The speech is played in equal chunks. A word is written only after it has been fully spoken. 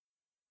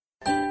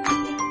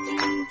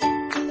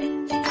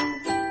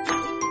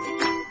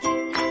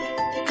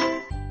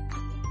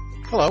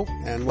Hello,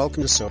 and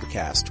welcome to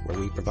Sobercast, where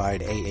we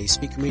provide AA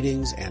speaker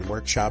meetings and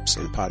workshops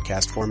in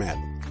podcast format.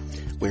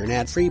 We're an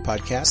ad-free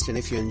podcast, and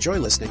if you enjoy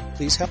listening,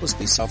 please help us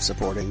be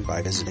self-supporting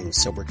by visiting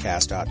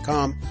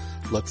Sobercast.com,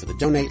 look for the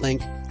donate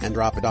link, and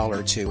drop $1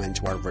 or $2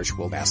 into our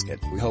virtual basket.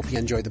 We hope you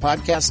enjoy the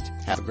podcast.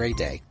 Have a great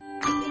day.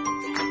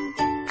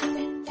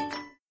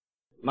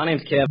 My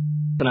name's Kevin,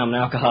 and I'm an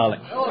alcoholic.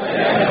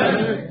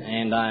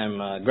 And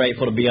I'm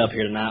grateful to be up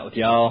here tonight with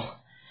y'all.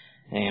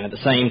 And at the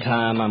same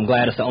time, I'm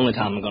glad it's the only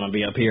time I'm going to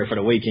be up here for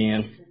the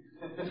weekend.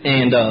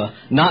 And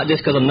not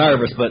just because I'm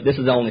nervous, but this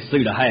is the only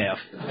suit I have.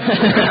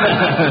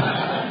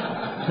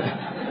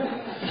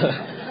 So,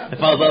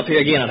 if I was up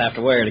here again, I'd have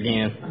to wear it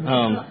again.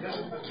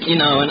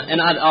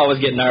 And I'd always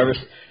get nervous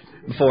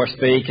before I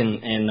speak,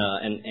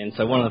 and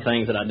so one of the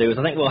things that I do is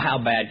I think, well, how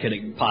bad could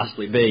it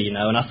possibly be,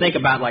 And I think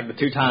about, like, the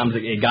two times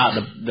it got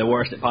the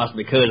worst it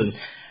possibly could, and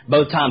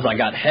both times I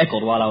got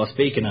heckled while I was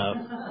speaking of.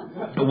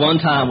 One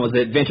time was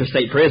at Venture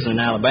State Prison in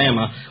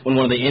Alabama when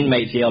one of the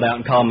inmates yelled out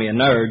and called me a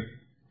nerd.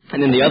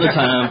 And then the other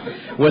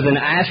time was in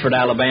Ashford,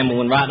 Alabama,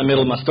 when right in the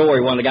middle of my story,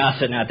 one of the guys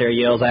sitting out there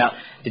yells out,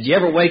 "Did you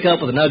ever wake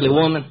up with an ugly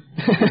woman?"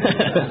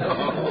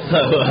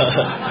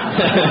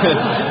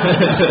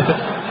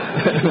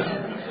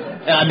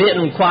 And I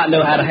didn't quite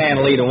know how to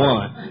handle either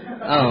one.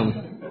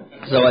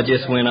 So I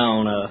just went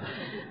on.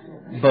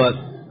 But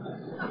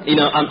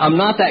I'm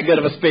not that good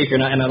of a speaker,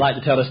 and I like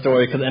to tell the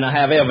story, and I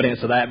have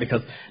evidence of that,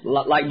 because,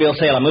 like Bill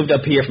said, I moved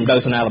up here from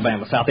Dothan,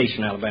 Alabama,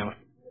 southeastern Alabama.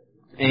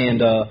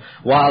 And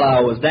while I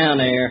was down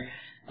there,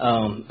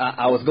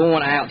 I was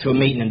going out to a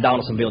meeting in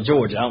Donaldsonville,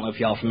 Georgia. I don't know if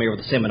y'all are familiar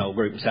with the Seminole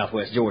group in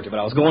southwest Georgia, but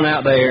I was going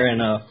out there,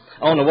 and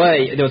on the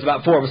way, there was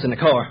about 4 of us in the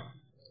car.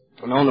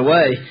 And on the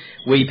way,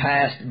 we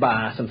passed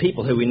by some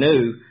people who we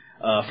knew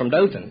from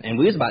Dothan, and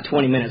we was about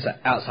 20 minutes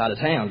outside of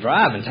town,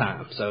 driving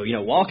time. So,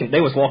 they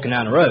was walking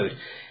down the road.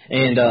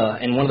 And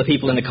one of the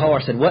people in the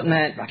car said, "Wasn't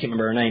that," I can't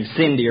remember her name,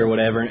 Cindy or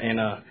whatever. And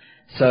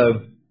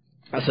so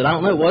I said, "I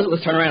don't know, was it?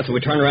 Let's turn around." So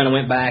we turned around and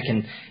went back,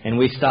 and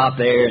we stopped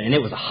there, and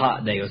it was a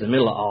hot day. It was the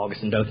middle of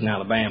August in Dothan,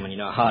 Alabama, and you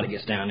know how hot it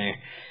gets down there.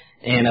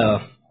 And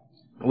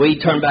we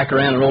turned back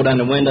around and rolled down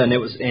the window,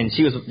 and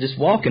she was just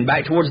walking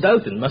back towards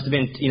Dothan. Must have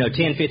been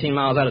 10, 15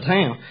 miles out of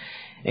town.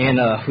 And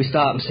we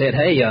stopped and said,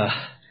 "Hey,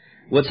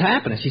 what's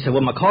happening?" She said,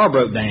 "Well, my car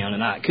broke down,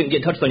 and I couldn't get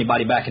in touch with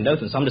anybody back in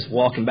Dothan, so I'm just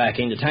walking back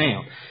into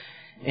town."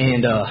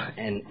 And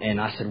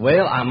I said,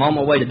 "Well, I'm on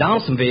my way to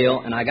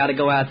Donaldsonville, and I got to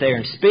go out there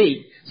and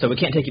speak, so we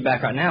can't take you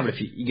back right now, but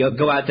if you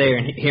go out there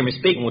and hear me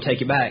speak, and we'll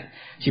take you back."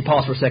 She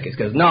paused for a second and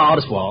goes, "No, I'll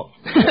just walk."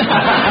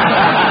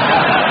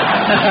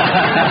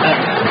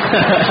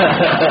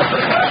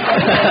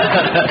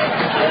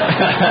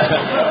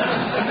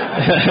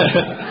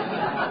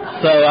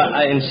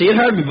 And she had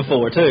heard me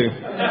before, too.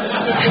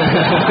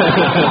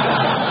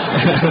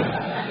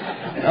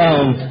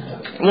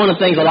 One of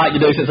the things I like to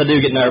do, since I do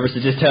get nervous,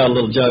 is just tell a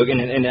little joke,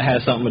 and it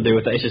has something to do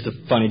with it. It's just a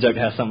funny joke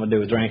that has something to do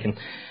with drinking.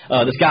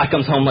 This guy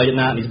comes home late at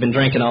night, and he's been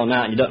drinking all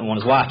night, and he doesn't want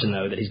his wife to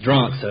know that he's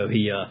drunk. So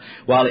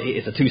while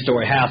it's a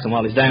 2-story house, and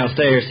while he's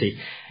downstairs,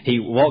 he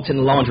walks in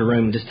the laundry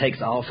room and just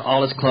takes off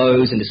all his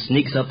clothes and just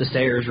sneaks up the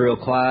stairs real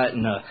quiet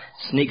and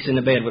sneaks in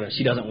the bed with her.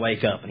 She doesn't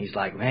wake up, and he's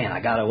like, "Man, I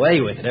got away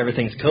with it.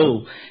 Everything's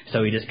cool."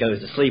 So he just goes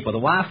to sleep. Well, the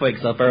wife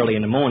wakes up early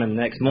in the morning,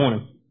 the next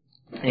morning.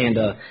 And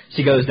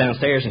she goes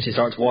downstairs and she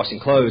starts washing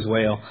clothes.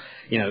 Well,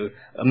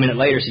 a minute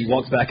later she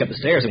walks back up the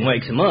stairs and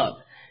wakes him up.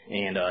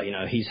 And,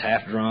 he's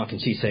half drunk,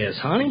 and she says,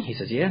 "Honey?" He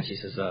says, "Yeah." She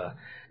says,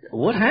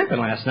 "What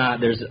happened last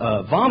night? There's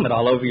vomit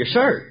all over your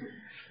shirt."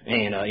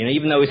 And,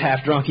 even though he's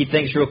half drunk, he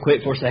thinks real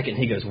quick for a second.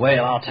 He goes,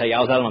 "Well, I'll tell you, I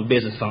was out on a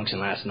business function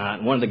last night,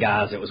 and one of the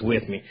guys that was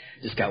with me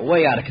just got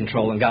way out of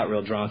control and got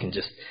real drunk and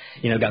just,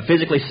 got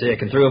physically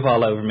sick and threw up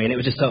all over me, and it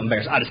was just so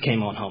embarrassing. I just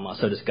came on home. I was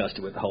so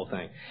disgusted with the whole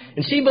thing."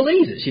 And she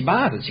believes it. She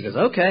buys it. She goes,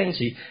 "Okay," and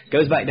she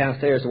goes back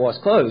downstairs to wash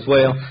clothes.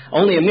 Well,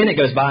 only a minute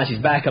goes by, and she's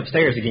back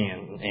upstairs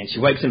again, and she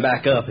wakes him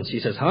back up, and she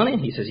says, "Honey?"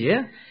 He says,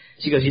 "Yeah."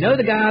 She goes, "You know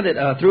the guy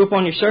that threw up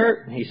on your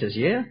shirt?" And he says,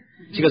 "Yeah."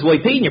 She goes, "Well, he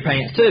peed in your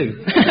pants,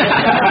 too."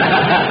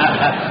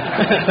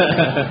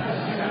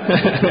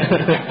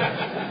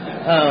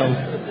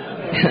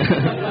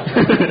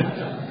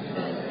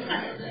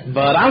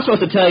 But I'm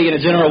supposed to tell you in a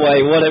general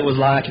way what it was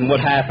like and what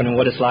happened and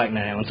what it's like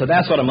now. And so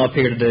that's what I'm up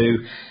here to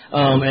do.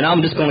 And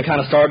I'm just going to kind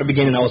of start at the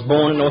beginning. I was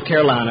born in North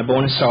Carolina,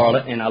 born in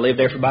Charlotte, and I lived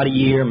there for about a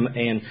year.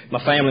 And my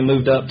family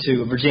moved up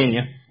to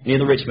Virginia, near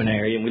the Richmond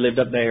area, and we lived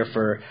up there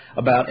for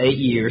about 8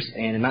 years.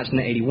 And in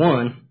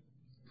 1981,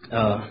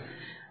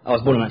 I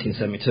was born in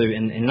 1972,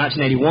 and in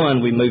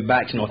 1981 we moved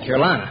back to North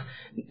Carolina,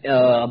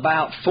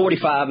 about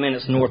 45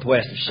 minutes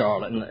northwest of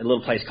Charlotte, in a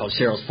little place called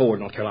Sherrills Ford,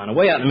 North Carolina,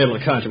 way out in the middle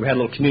of the country. We had a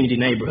little community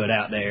neighborhood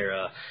out there.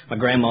 My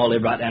grandma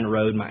lived right down the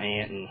road, my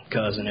aunt and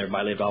cousin,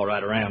 everybody lived all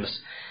right around us,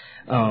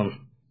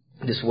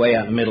 just way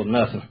out in the middle of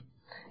nothing.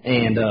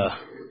 And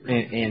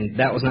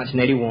that was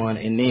 1981,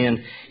 and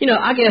then,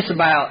 I guess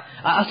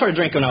I started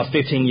drinking when I was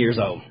 15 years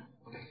old.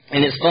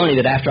 And it's funny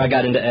that after I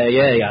got into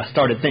AA, I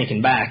started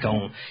thinking back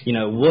on,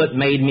 what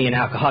made me an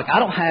alcoholic. I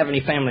don't have any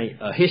family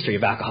history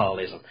of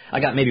alcoholism. I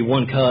got maybe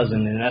one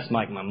cousin, and that's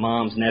like my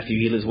mom's nephew.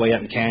 He lives way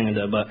up in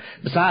Canada. But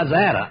besides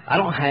that, I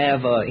don't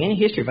have any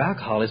history of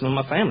alcoholism in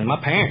my family.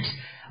 My parents,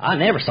 I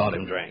never saw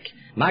them drink.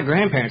 My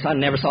grandparents, I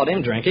never saw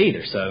them drink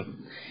either. So,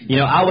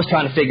 I was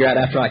trying to figure out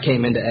after I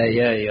came into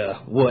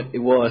AA what it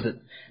was that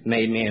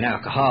made me an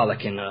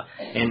alcoholic. And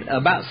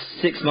about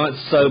 6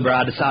 months sober,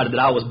 I decided that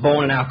I was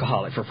born an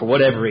alcoholic for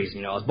whatever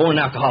reason. I was born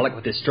an alcoholic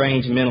with this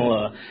strange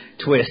mental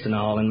twist and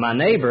all. And my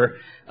neighbor,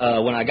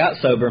 when I got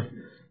sober,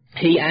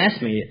 he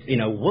asked me,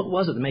 what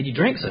was it that made you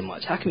drink so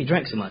much? How come you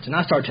drink so much? And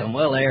I started telling him,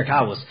 well, Eric,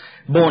 I was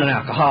born an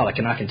alcoholic,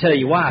 and I can tell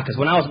you why. Because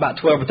when I was about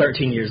 12 or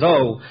 13 years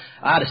old,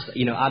 I just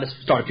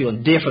started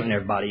feeling different than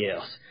everybody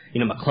else.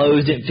 My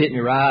clothes didn't fit me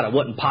right. I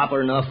wasn't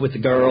popular enough with the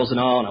girls and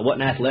all, and I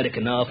wasn't athletic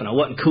enough, and I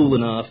wasn't cool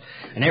enough,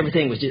 and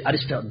everything was I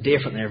just felt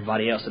different than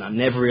everybody else, and I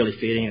never really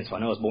fit in, so I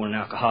know I was born an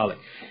alcoholic.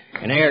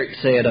 And Eric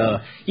said,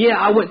 yeah,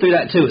 I went through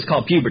that too. It's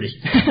called puberty.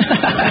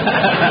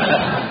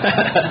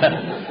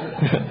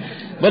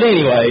 But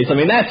anyways,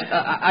 that's,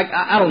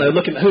 I don't know,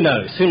 who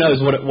knows? Who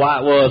knows why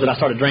it was that I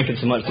started drinking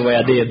so much the way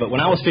I did. But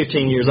when I was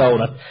 15 years old,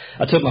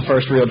 I took my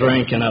first real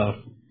drink, and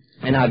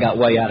I got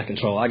way out of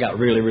control. I got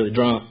really, really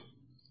drunk.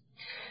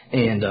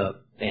 And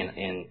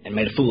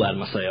made a fool out of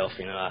myself.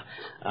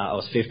 I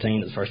was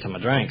 15 the first time I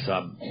drank, so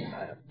I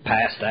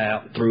passed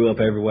out, threw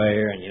up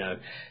everywhere, and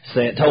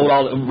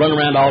run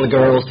around to all the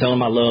girls, telling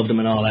them I loved them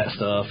and all that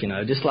stuff.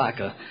 Just like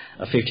a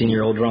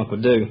 15-year-old drunk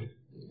would do.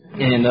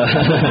 And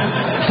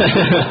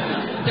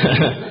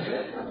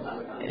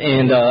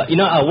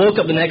I woke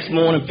up the next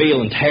morning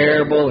feeling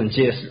terrible and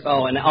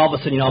and all of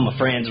a sudden, all my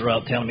friends were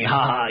up telling me,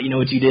 ha, you know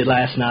what you did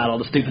last night, all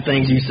the stupid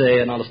things you said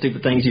and all the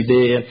stupid things you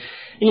did.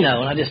 And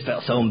I just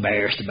felt so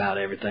embarrassed about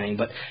everything.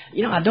 But,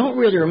 I don't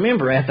really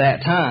remember at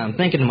that time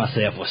thinking to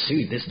myself, well,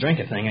 shoot, this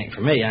drinking thing ain't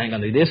for me. I ain't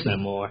going to do this no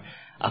more.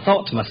 I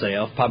thought to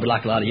myself, probably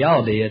like a lot of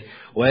y'all did,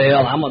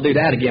 well, I'm going to do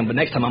that again, but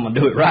next time I'm going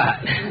to do it right.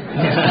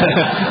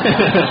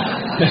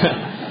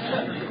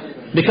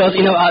 Because,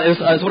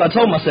 it's what I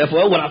told myself.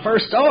 Well, when I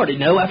first started,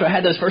 after I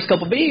had those first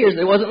couple beers,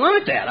 it wasn't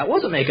like that. I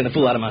wasn't making a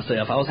fool out of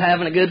myself. I was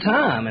having a good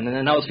time,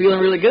 and I was feeling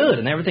really good,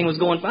 and everything was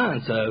going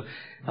fine. So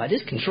if I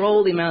just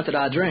control the amount that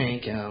I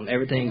drink,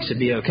 everything should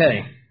be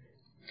okay.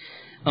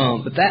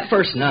 But that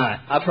first night,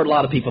 I've heard a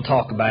lot of people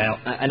talk about,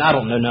 and I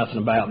don't know nothing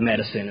about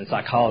medicine and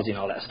psychology and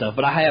all that stuff,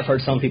 but I have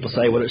heard some people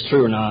say, whether it's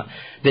true or not,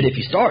 that if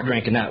you start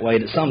drinking that way,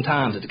 that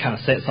sometimes it kind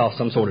of sets off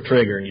some sort of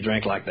trigger, and you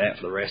drink like that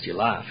for the rest of your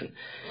life.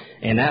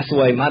 And that's the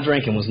way my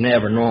drinking was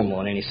never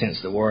normal in any sense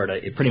of the word.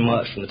 It pretty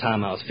much from the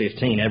time I was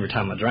 15, every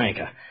time I drank,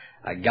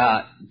 I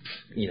got,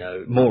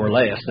 more or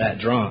less that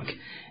drunk,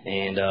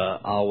 and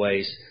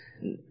always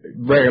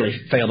rarely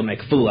failed to make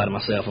a fool out of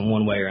myself in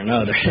one way or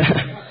another.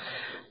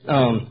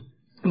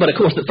 But of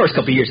course, the first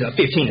couple of years,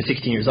 15 and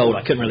 16 years old,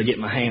 I couldn't really get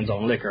my hands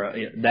on liquor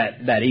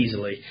that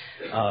easily.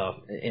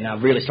 And I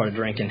really started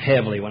drinking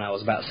heavily when I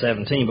was about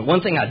 17. But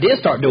one thing I did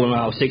start doing when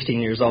I was 16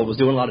 years old was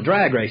doing a lot of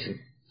drag racing.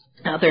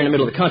 Out there in the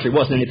middle of the country,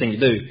 wasn't anything to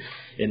do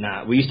at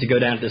night. We used to go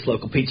down to this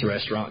local pizza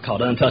restaurant called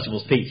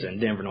Untouchables Pizza in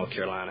Denver, North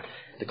Carolina,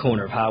 the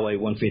corner of Highway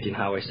 150 and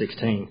Highway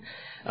 16.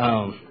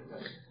 I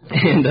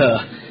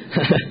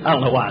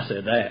don't know why I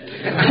said that.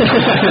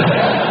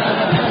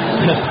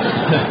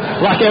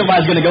 Like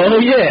everybody's going to go, oh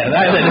yeah.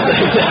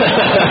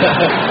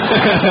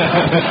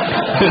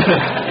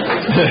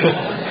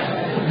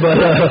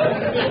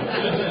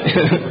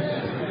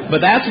 But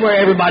that's where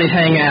everybody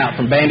hang out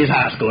from Bandy's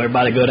High School.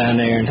 Everybody go down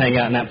there and hang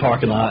out in that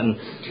parking lot. And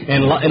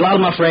a lot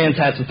of my friends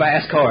had some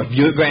fast cars,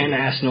 Buick Grand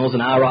Nationals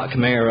and IROC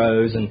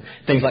Camaros and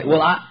things like.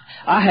 Well,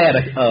 I had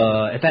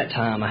at that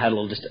time I had a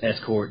little just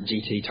Escort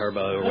GT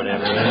Turbo or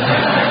whatever,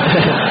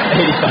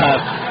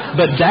 85.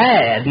 But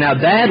Dad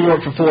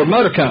worked for Ford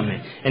Motor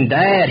Company, and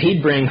Dad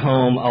he'd bring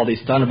home all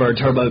these Thunderbird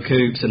Turbo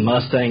Coupes and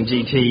Mustang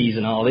GTs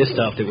and all this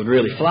stuff that would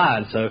really fly.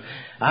 And so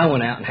I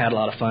went out and had a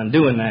lot of fun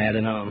doing that,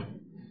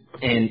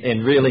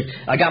 and really,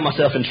 I got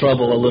myself in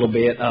trouble a little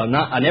bit.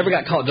 I never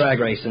got caught drag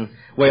racing.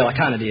 Well, I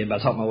kind of did, but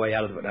I talked my way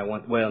out of it.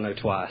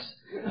 Twice.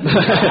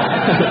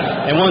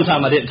 And one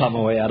time I didn't talk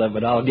my way out of it,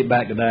 but I'll get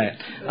back to that.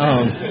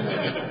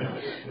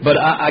 But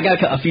I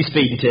got a few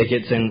speeding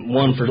tickets, and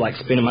one for like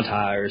spinning my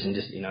tires and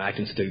just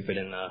acting stupid,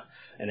 and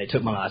they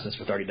took my license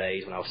for 30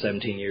 days when I was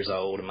 17 years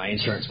old, and my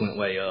insurance went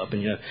way up.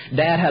 And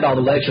Dad had all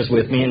the lectures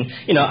with me, and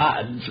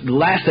the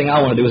last thing I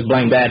want to do is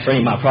blame Dad for any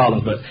of my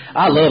problems. But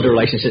I loved the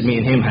relationship me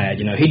and him had.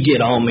 He'd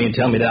get on me and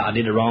tell me that I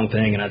did the wrong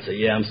thing, and I'd say,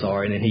 yeah, I'm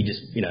sorry, and then he'd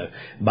just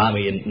buy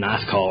me a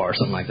nice car or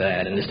something like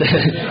that, and just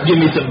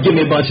give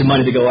me a bunch of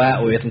money to go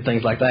out with and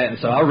things like that. And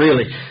so I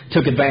really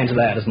took advantage of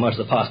that as much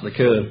as I possibly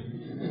could.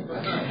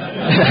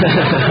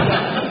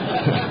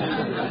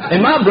 And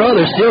my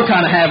brothers still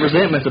kind of have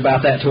resentments about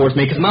that towards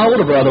me, because my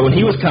older brother, when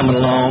he was coming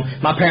along,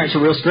 my parents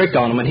were real strict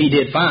on him, and he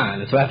did fine.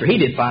 And so after he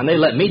did fine, they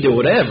let me do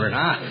whatever, and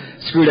I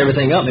screwed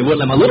everything up, and they wouldn't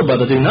let my little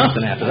brother do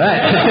nothing after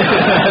that.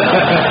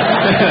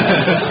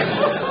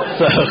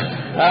 So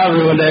I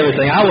ruined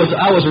everything. I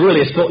was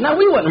really a sport. Now,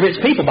 we wasn't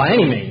rich people by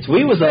any means.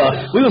 We was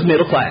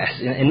middle class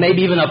and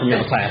maybe even upper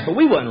middle class, but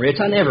we wasn't rich.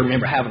 I never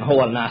remember having a whole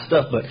lot of nice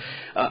stuff, but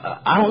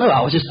I don't know.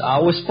 I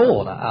was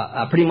spoiled.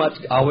 I pretty much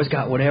always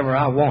got whatever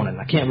I wanted.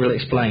 I can't really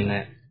explain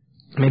that.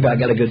 Maybe I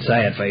got a good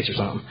sad face or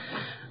something.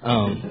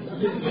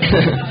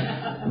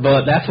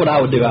 But that's what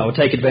I would do. I would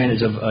take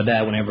advantage of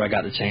Dad whenever I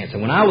got the chance.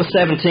 And when I was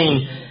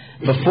 17,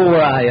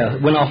 before I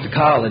went off to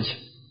college,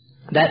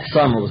 that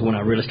summer was when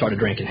I really started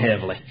drinking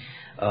heavily.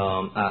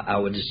 I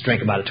would just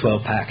drink about a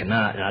 12-pack a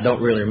night, and I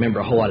don't really remember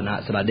a whole lot of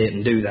nights that I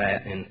didn't do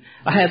that. And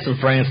I had some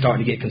friends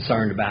starting to get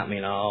concerned about me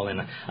and all, and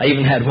I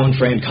even had one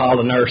friend call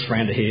a nurse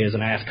friend of his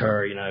and ask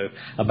her,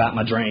 about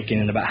my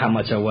drinking and about how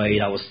much I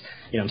weighed. I was,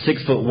 I'm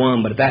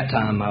 6'1", but at that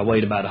time I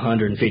weighed about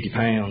 150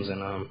 pounds,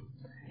 and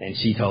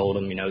she told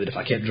him, that if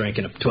I kept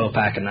drinking a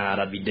 12-pack a night,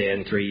 I'd be dead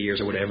in 3 years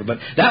or whatever. But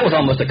that was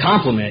almost a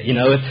compliment,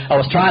 I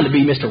was trying to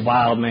be Mr.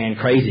 Wild Man,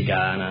 crazy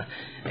guy,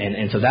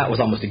 and so that was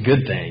almost a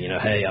good thing,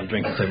 hey, I'm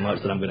drinking so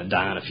much that I'm going to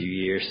die in a few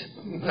years.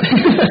 and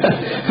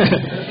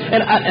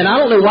I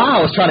don't know why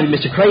I was trying to be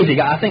Mr. Crazy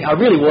Guy. I think I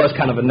really was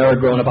kind of a nerd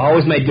growing up. I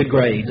always made good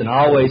grades, and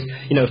I always,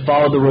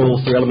 followed the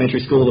rules through elementary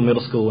school and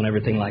middle school and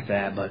everything like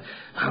that. But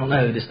I don't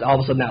know, just all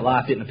of a sudden that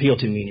life didn't appeal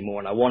to me anymore,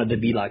 and I wanted to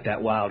be like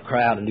that wild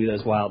crowd and do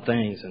those wild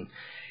things.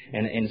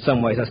 And in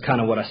some ways, that's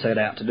kind of what I set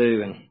out to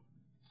do, and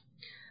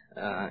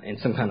in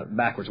some kind of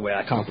backwards way,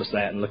 I accomplished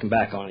that. And looking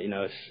back on it,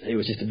 it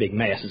was just a big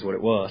mess is what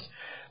it was.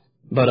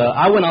 But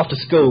I went off to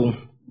school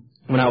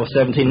when I was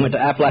 17, went to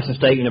Appalachian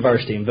State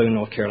University in Boone,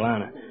 North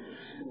Carolina.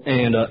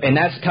 And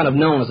that's kind of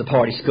known as a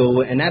party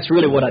school, and that's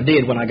really what I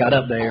did when I got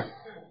up there.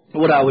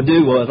 What I would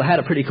do was I had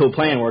a pretty cool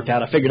plan worked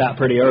out. I figured out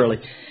pretty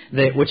early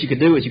that what you could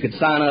do is you could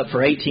sign up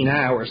for 18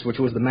 hours, which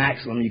was the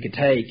maximum you could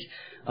take,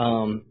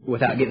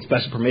 without getting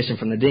special permission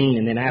from the dean,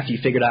 and then after you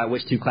figured out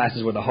which two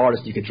classes were the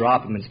hardest, you could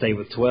drop them and stay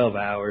with 12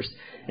 hours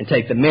and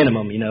take the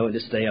minimum, and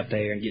just stay up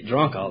there and get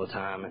drunk all the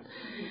time.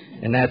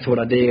 And that's what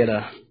I did.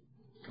 I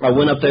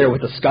went up there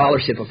with a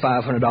scholarship of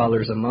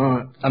 $500 a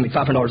month,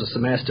 $500 a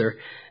semester,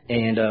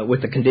 and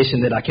with the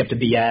condition that I kept a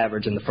B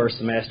average. In the first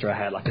semester, I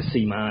had like a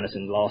C minus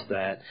and lost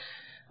that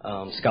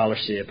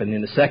scholarship. And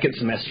then the second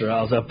semester,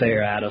 I was up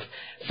there out of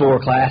 4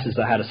 classes.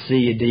 I had a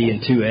C, a D,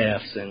 and 2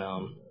 Fs, and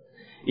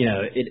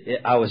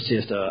I was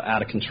just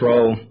out of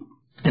control,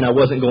 and I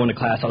wasn't going to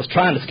class. I was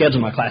trying to schedule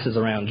my classes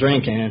around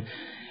drinking,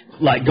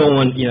 like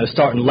going,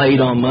 starting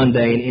late on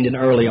Monday and ending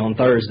early on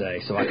Thursday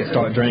so I could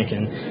start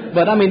drinking.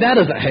 But, that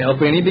doesn't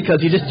help any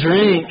because you just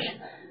drink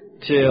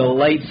till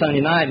late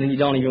Sunday night, and then you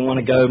don't even want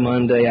to go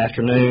Monday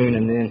afternoon,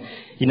 and then,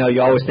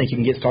 you always think you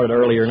can get started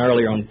earlier and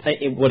earlier on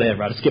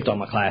whatever. I just skipped all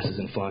my classes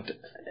and flunked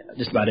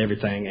just about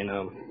everything. And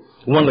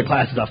one of the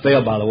classes I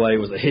failed, by the way,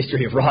 was the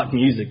history of rock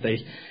music.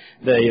 They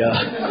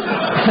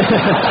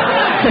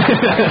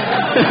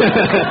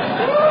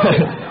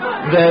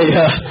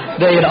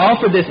had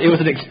offered this. It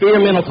was an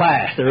experimental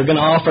class. They were going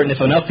to offer it, and if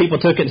enough people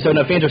took it and showed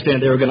enough interest in it,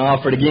 they were going to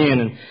offer it again.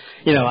 And,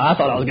 I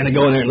thought I was going to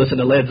go in there and listen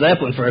to Led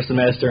Zeppelin for a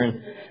semester,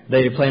 and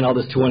they were playing all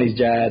this 20s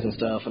jazz and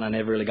stuff, and I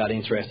never really got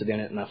interested in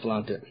it, and I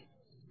flunked it.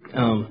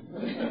 And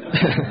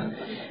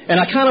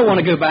I kind of want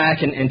to go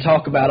back and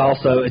talk about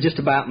also just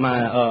about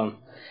my,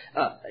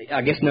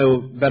 I guess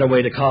no better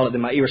way to call it than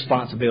my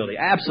irresponsibility,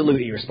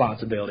 absolute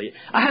irresponsibility.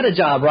 I had a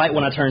job right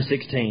when I turned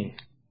 16.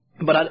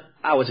 But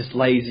I was just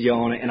lazy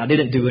on it, and I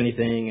didn't do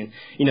anything. And,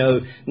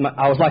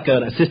 I was like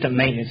an assistant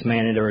maintenance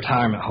man at a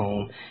retirement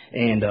home,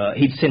 and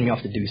he'd send me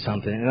off to do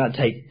something, and I'd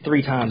take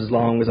 3 times as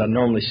long as I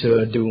normally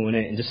should doing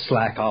it and just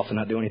slack off and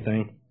not do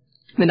anything.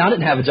 And I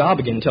didn't have a job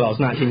again until I was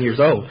 19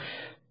 years old.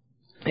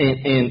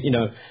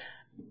 And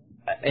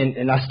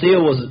I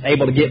still was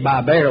able to get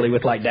by barely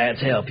with, like,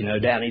 Dad's help.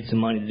 Dad needs some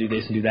money to do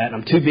this and do that, and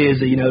I'm too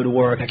busy, to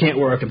work. I can't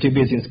work. I'm too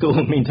busy in school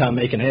in the meantime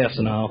making Fs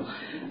and all.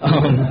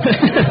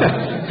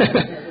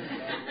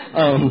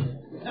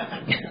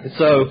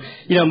 So,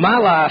 my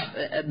life,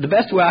 the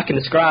best way I can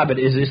describe it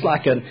is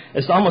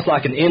it's almost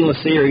like an endless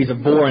series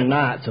of boring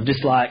nights of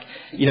just like,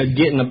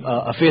 getting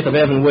a fifth of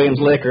Evan Williams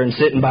liquor and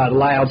sitting by the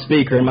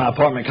loudspeaker in my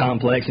apartment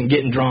complex and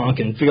getting drunk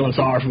and feeling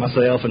sorry for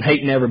myself and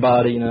hating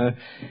everybody,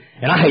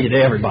 And I hated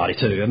everybody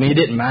too. It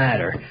didn't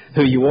matter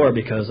who you were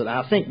because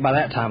I think by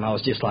that time I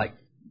was just like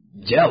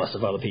jealous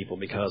of other people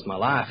because my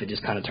life had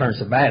just kind of turned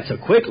so bad so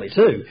quickly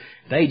too.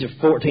 At the age of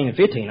 14 and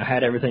 15, I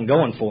had everything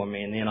going for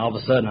me, and then all of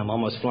a sudden I'm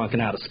almost flunking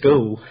out of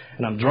school,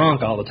 and I'm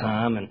drunk all the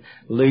time and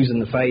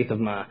losing the faith of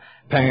my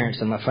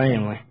parents and my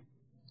family.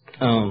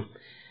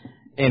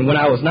 And when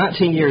I was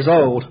 19 years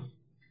old,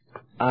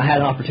 I had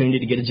an opportunity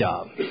to get a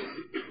job,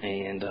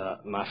 and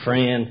my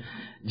friend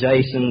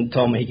Jason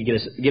told me he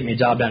could get me a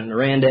job down at the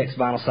Randex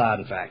Vinyl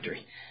Siding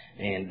Factory,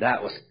 and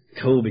that was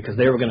cool because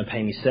they were going to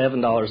pay me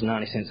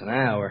 $7.90 an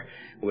hour,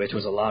 which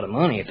was a lot of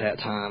money at that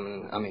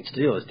time, and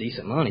still it's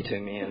decent money to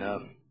me, and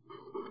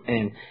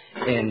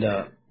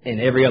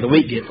every other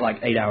week get like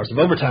 8 hours of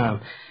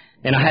overtime,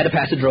 and I had to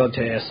pass a drug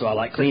test, so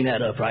I cleaned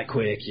that up right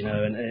quick,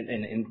 and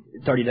in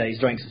 30 days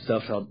drank some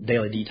stuff called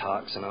daily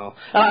detox and all.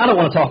 I don't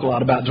want to talk a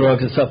lot about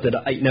drugs and stuff that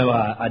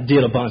I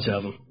did a bunch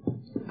of them,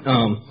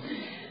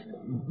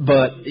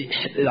 But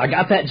I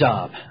got that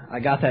job.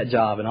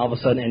 And all of a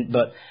sudden,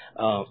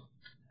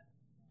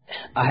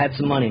 I had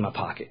some money in my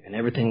pocket, and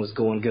everything was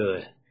going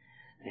good.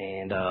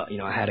 And,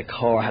 I had a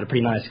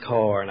pretty nice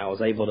car, and I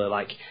was able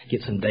to,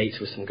 get some dates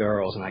with some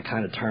girls, and I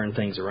kind of turned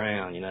things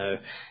around,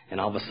 and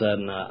all of a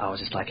sudden, I was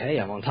just like, hey,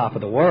 I'm on top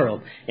of the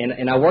world.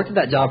 And I worked at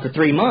that job for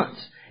 3 months,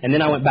 and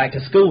then I went back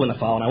to school in the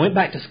fall, and I went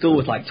back to school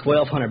with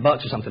 $1,200 or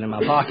something in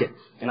my pocket,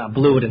 and I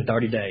blew it in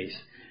 30 days.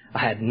 I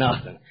had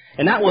nothing.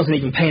 And that wasn't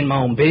even paying my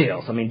own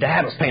bills. I mean,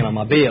 Dad was paying all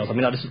my bills. I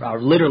mean, I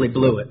literally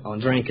blew it on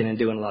drinking and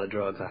doing a lot of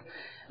drugs.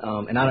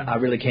 And I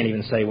really can't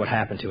even say what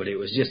happened to it. It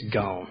was just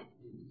gone.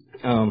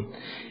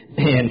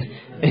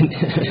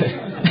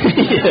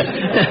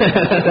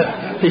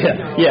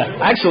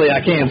 Actually,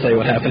 I can say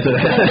what happened to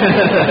it.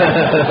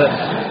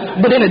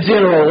 But in a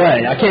general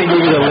way. I can't give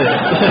you the list.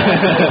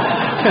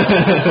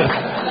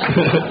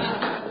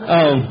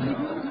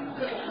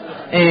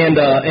 And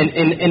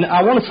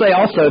I want to say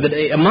also that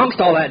amongst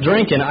all that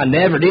drinking, I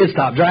never did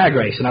stop drag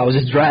racing. I was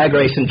just drag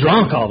racing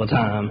drunk all the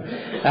time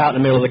out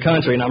in the middle of the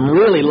country, and I'm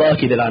really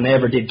lucky that I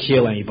never did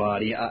kill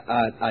anybody.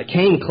 I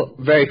came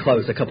very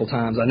close a couple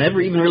times. I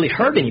never even really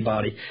hurt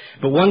anybody.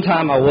 But one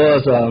time it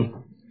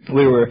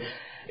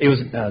was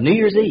New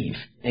Year's Eve,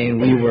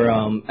 and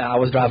I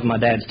was driving my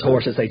dad's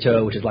Taurus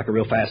SHO, which is like a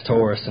real fast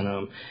Taurus,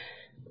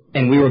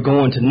 and we were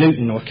going to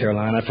Newton, North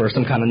Carolina for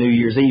some kind of New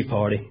Year's Eve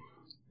party.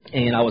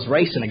 And I was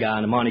racing a guy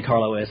in a Monte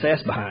Carlo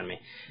SS behind me.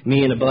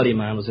 Me and a buddy of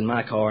mine was in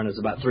my car, and there was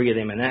about 3 of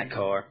them in that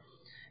car.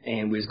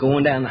 And we was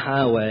going down the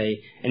highway,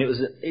 and it was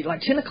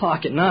like 10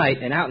 o'clock at night,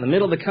 and out in the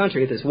middle of the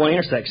country at this one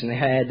intersection, they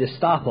had this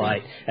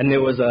stoplight, and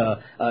there was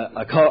a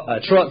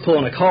truck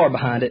pulling a car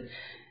behind it,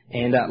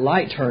 and that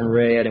light turned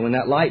red, and when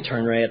that light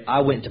turned red, I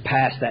went to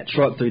pass that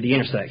truck through the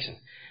intersection.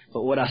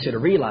 But what I should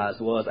have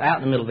realized was, out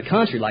in the middle of the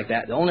country like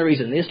that, the only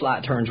reason this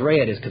light turns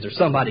red is because there's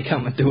somebody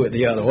coming through it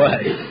the other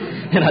way.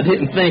 And I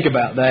didn't think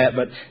about that,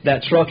 but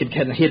that truck had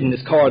kind of hidden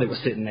this car that was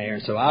sitting there.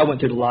 And so I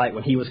went through the light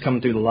when he was coming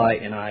through the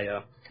light, and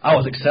I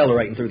was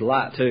accelerating through the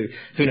light too.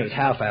 Who knows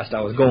how fast I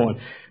was going.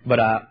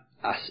 But I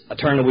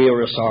turned the wheel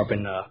real sharp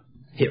and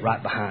hit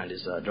right behind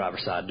his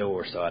driver's side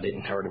door, so I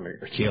didn't hurt him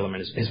or kill him,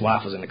 and his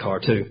wife was in the car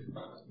too.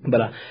 But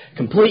I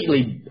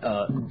completely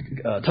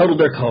totaled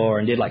their car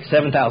and did like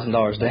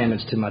 $7,000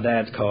 damage to my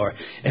dad's car.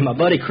 And my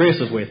buddy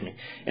Chris was with me.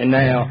 And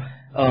now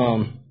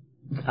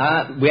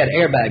we had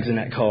airbags in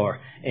that car.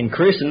 And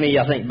Chris and me,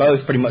 I think,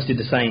 both pretty much did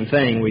the same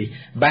thing. We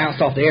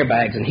bounced off the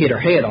airbags and hit our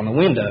head on the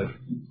window.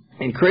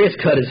 And Chris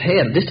cut his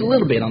head just a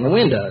little bit on the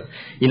window.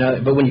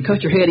 But when you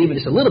cut your head even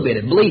just a little bit,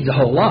 it bleeds a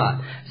whole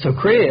lot. So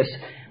Chris,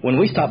 when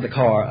we stopped the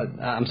car,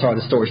 I'm sorry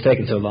the story's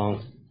taking so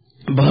long,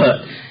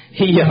 but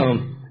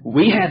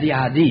we had the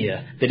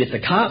idea that if the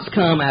cops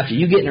come after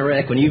you get in a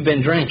wreck when you've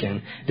been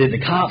drinking, that the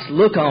cops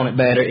look on it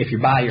better if you're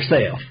by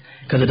yourself,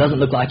 because it doesn't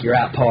look like you're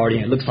out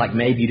partying. It looks like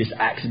maybe you just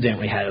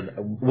accidentally had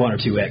 1 or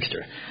 2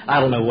 extra. I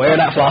don't know where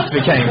that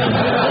philosophy came from.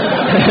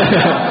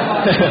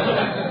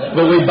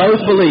 But we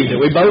both believed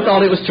it. We both thought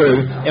it was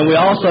true, and we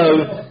also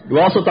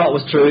thought it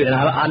was true, and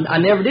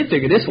I never did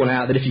figure this one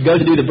out, that if you go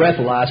to do the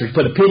breathalyzer, you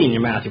put a pity in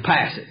your mouth, you'll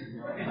pass it.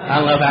 I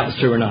don't know if that was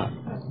true or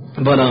not.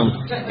 But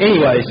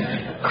anyways,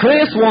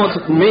 Chris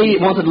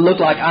wanted to look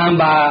like I'm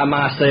by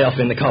myself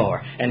in the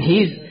car, and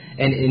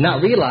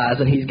not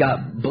realizing he's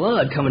got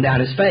blood coming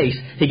down his face.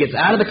 He gets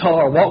out of the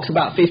car, walks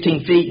about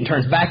 15 feet, and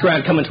turns back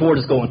around coming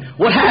towards us going,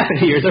 "What happened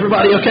here? Is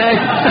everybody okay?"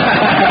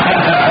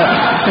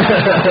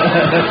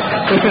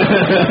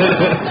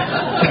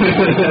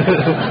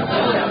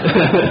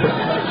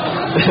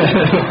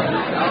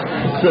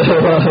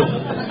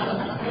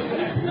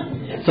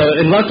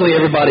 And luckily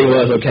everybody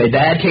was okay.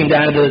 Dad came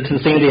down to the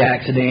scene of the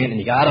accident, and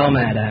he got all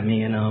mad at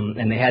me, and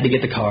they had to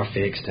get the car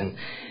fixed, and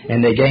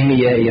they gave me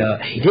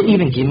he didn't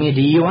even give me a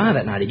DUI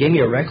that night. He gave me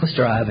a reckless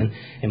driving,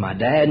 and my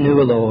dad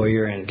knew a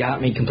lawyer and got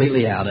me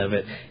completely out of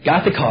it.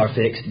 Got the car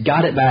fixed,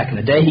 got it back, and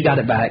the day he got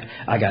it back,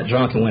 I got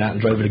drunk and went out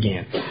and drove it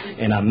again.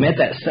 And I met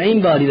that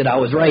same buddy that I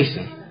was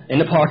racing in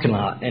the parking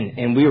lot,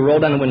 and we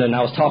rolled down the window, and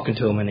I was talking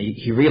to him, and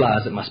he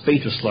realized that my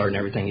speech was slurred and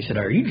everything. He said,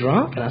 "Are you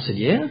drunk?" And I said,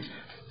 "Yeah."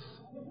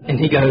 And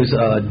he goes,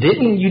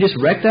 "Didn't you just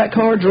wreck that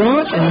car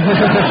drunk?" And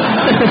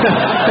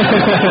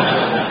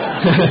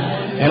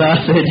I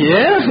said,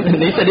 "Yeah."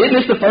 And he said, "Isn't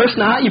this the first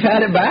night you've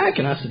had it back?"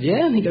 And I said,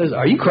 "Yeah." And he goes,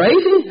 "Are you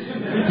crazy?"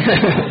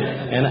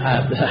 And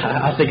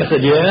I think I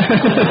said, "Yeah."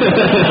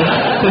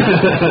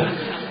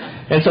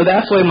 And so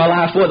that's the way my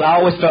life was. I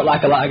always felt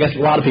like I guess a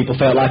lot of people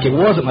felt like it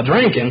wasn't my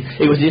drinking.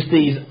 It was just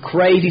these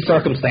crazy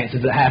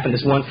circumstances that happened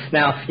this one.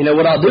 Now,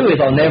 what I'll do is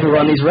I'll never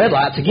run these red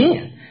lights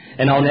again.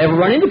 And I'll never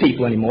run into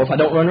people anymore if I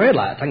don't run red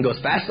lights. I can go as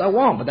fast as I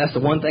want, but that's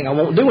the one thing I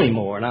won't do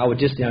anymore. And I would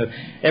just,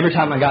 every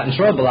time I got in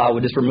trouble, I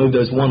would just remove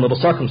those one little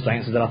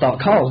circumstances that I thought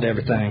caused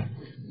everything.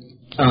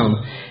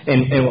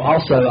 And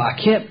also,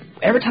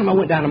 every time I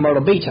went down to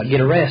Myrtle Beach, I'd get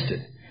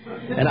arrested.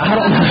 And I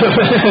don't know.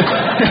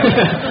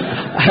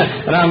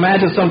 And I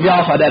imagine some of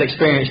y'all had that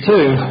experience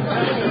too.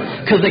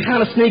 Because they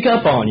kind of sneak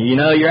up on you.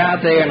 You're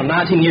out there, and I'm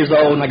 19 years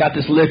old, and I got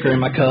this liquor in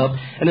my cup,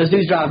 and those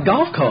dudes drive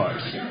golf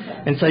carts.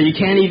 And so you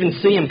can't even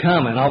see them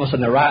coming. All of a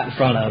sudden they're right in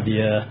front of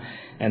you,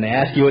 and they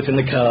ask you what's in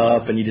the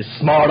cup, and you just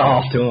smart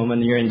off to them,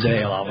 and you're in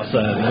jail all of a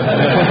sudden.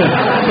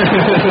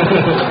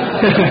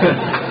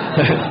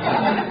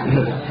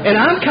 And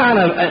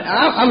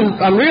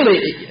I'm really,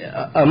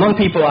 among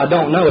people I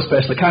don't know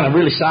especially, kind of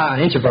really shy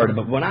and introverted,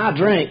 but when I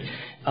drink,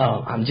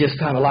 I'm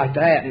just kind of like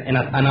that, and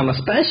I'm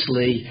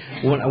especially,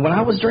 when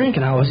I was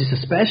drinking, I was just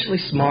especially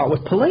smart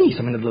with police.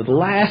 I mean, the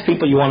last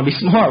people you want to be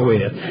smart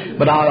with.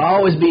 But I would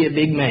always be a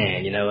big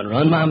man, you know, and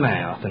run my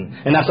mouth, and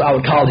that's what I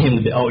would call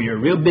him, oh, you're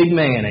a real big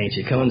man, ain't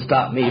you? Come and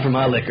stop me from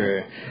my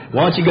liquor.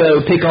 Why don't you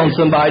go pick on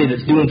somebody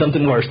that's doing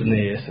something worse than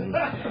this? And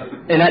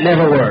that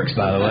never works,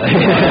 by the way.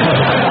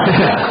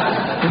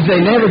 They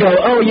never go,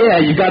 oh,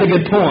 yeah, you've got a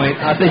good point.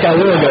 I think I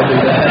will go do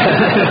that.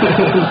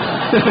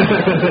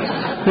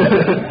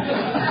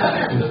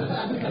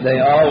 They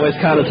always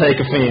kind of take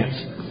offense.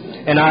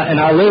 And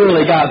I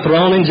literally got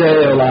thrown in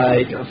jail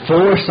like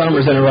 4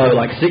 summers in a row,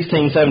 like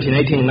 16, 17,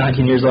 18, and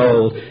 19 years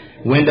old.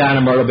 Went down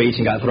to Myrtle Beach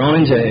and got thrown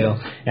in jail.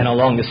 And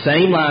along the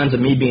same lines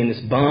of me being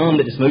this bum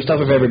that just moosed off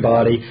of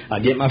everybody,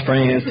 I'd get my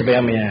friends to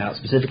bail me out,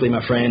 specifically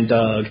my friend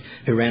Doug,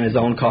 who ran his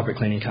own carpet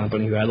cleaning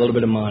company, who had a little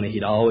bit of money.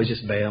 He'd always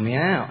just bail me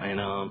out.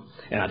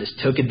 And I just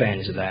took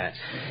advantage of that.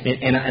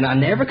 And I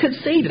never could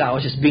see that I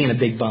was just being a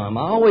big bum.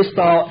 I always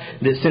thought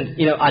that since,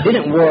 you know, I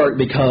didn't work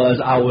because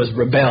I was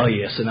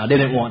rebellious and I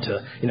didn't want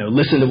to, you know,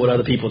 listen to what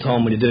other people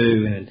told me to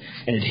do and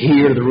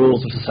adhere to the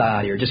rules of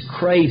society or just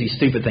crazy,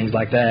 stupid things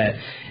like that.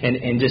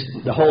 And just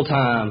the whole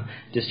time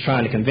just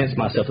trying to convince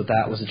myself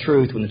that was the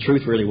truth when the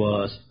truth really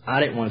was I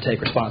didn't want to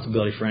take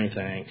responsibility for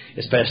anything,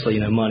 especially,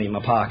 you know, money in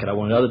my pocket.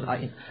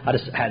 I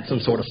just had some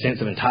sort of sense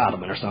of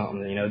entitlement or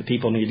something. You know, the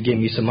people need to give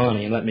me some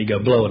money and let me go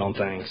blow it on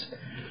things.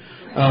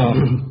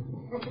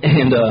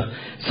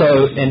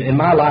 So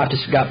my life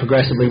just got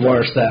progressively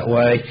worse that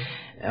way.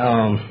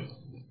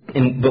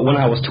 But when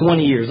I was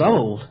 20 years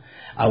old,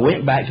 I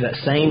went back to that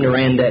same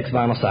Norandex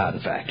vinyl siding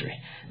factory.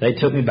 They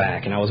took me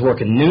back, and I was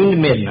working noon to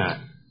midnight.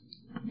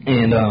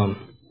 And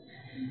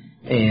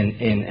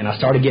I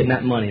started getting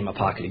that money in my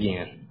pocket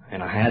again.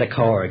 And I had a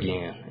car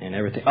again and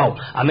everything. Oh,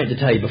 I meant to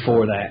tell you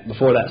before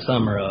that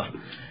summer,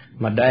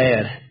 my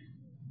dad,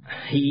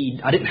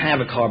 I didn't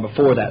have a car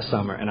before that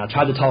summer, and I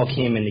tried to talk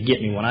him into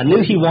getting me one. I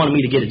knew he wanted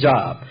me to get a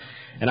job,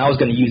 and I was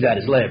going to use that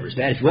as leverage.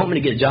 Dad, if you want me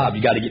to get a job,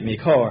 you got to get me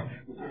a car,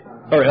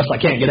 or else I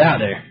can't get out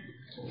there.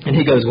 And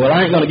he goes, well,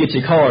 I ain't going to get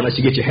you a car unless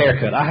you get your hair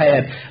cut. I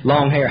had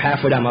long hair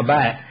halfway down my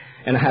back,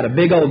 and I had a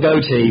big old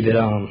goatee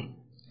that,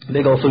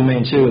 big old Fu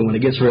Manchu, and when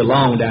it gets real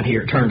long down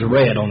here, it turns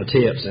red on the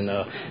tips, and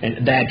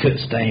Dad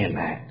couldn't stand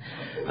that.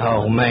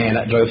 Oh, man,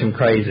 that drove him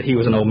crazy. He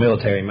was an old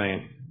military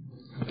man.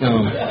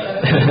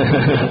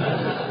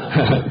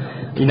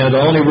 You know, the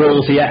only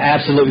rules he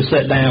absolutely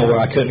set down were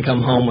I couldn't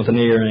come home with an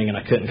earring, and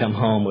I couldn't come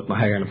home with my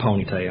hair in a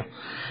ponytail.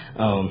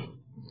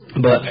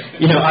 But,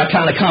 you know, I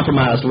kind of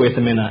compromised with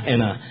him, and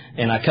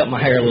I cut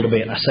my hair a little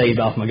bit, and I shaved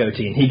off my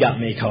goatee, and he got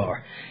me a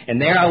car. And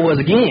there I was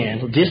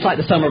again, just like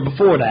the summer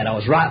before that. I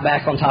was right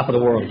back on top of the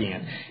world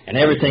again, and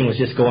everything was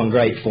just going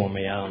great for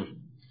me. I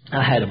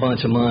had a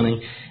bunch of money,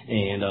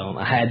 and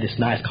I had this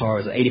nice car.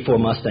 It was an 84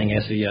 Mustang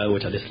SVO,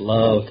 which I just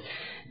loved.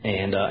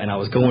 And I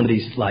was going to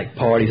these, like,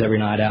 parties every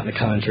night out in the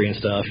country and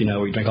stuff, you know,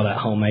 where you drink all that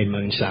homemade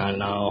moonshine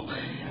and all.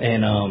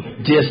 And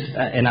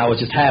and I was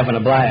just having a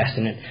blast,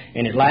 and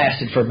it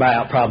lasted for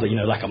about probably, you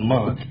know, like a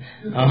month.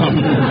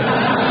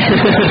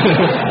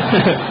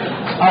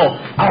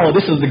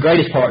 This was the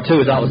greatest part,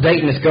 too, is I was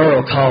dating this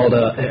girl called,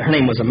 her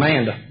name was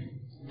Amanda.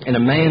 And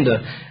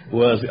Amanda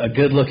was a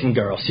good-looking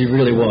girl. She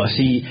really was.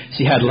 She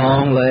had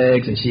long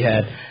legs, and she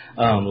had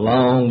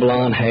long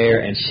blonde hair,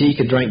 and she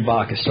could drink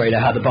vodka straight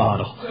out of the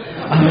bottle.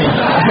 I mean,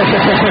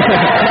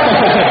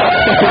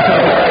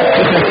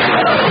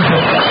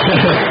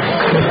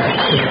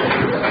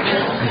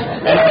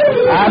 and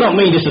I don't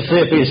mean just a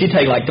sip either. She'd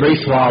take like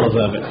 3 swallows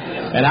of it,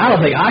 and I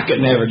don't think I could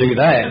never do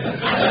that.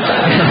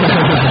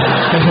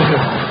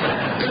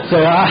 So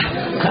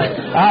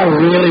I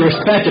really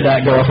respected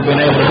that girl for being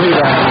able to do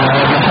that.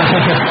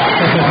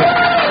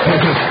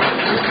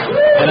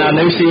 And I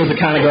knew she was the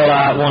kind of girl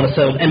I wanted to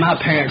settle. And my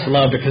parents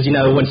loved her because, you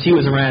know, when she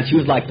was around, she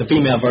was like the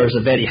female version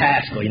of Betty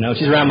Haskell. You know,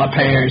 she's around my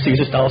parents. She was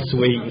just all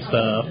sweet and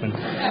stuff and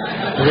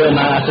real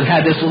nice, and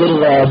had this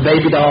little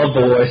baby doll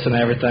voice and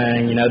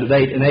everything. You know,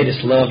 they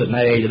just loved it, and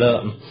they ate it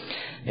up.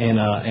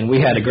 And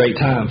we had a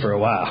great time for a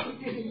while.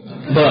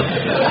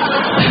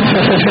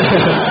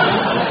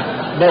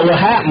 But what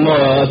happened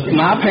was,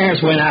 my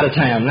parents went out of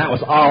town, and that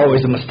was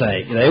always a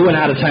mistake. They went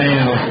out of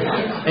town,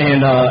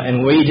 and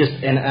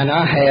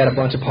I had a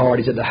bunch of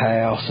parties at the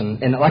house, and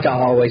like I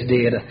always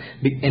did.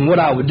 And what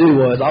I would do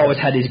was, I always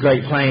had these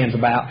great plans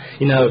about,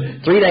 you know,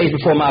 3 days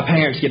before my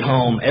parents get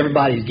home,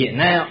 everybody's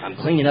getting out, I'm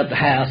cleaning up the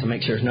house and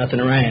make sure there's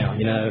nothing around,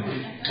 you know.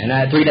 And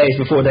that 3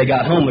 days before they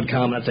got home would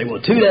come, and I'd say,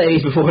 well, 2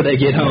 days before they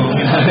get home,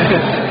 you know.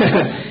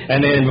 And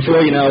then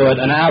before, you know,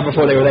 an hour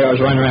before they were there, I was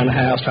running around the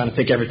house trying to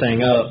pick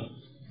everything up.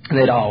 And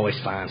they'd always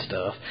find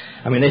stuff.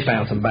 I mean, they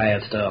found some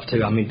bad stuff,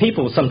 too. I mean,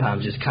 people would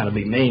sometimes just kind of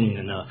be mean.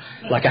 And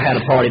like I had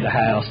a party at the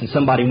house, and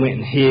somebody went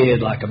and hid,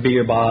 like, a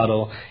beer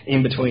bottle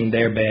in between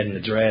their bed and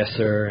the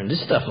dresser, and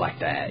just stuff like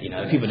that, you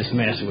know. People just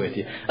messing with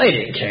you. They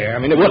didn't care. I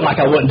mean, it wasn't like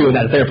I wasn't doing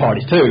that at their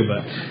parties, too,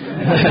 but,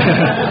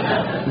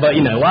 but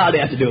you know, why did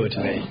they have to do it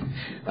to me?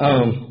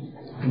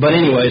 But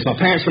anyways, my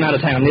parents went out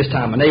of town this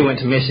time, and they went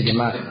to Michigan.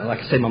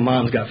 Like I said, my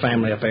mom's got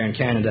family up there in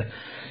Canada.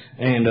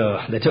 And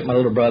they took my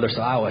little brother,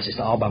 so I was just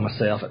all by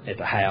myself at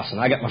the house.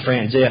 And I got my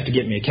friend Jeff to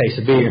get me a case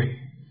of beer.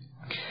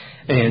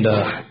 And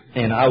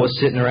I was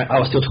sitting around. I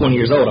was still 20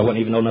 years old. I wasn't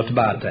even old enough to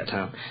buy it at that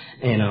time.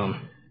 And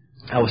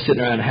I was sitting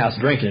around the house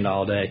drinking it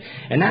all day.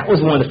 And that was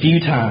one of the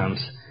few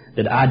times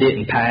that I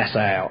didn't pass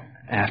out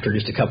after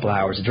just a couple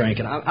hours of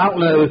drinking. I don't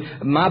know.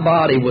 My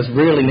body was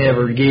really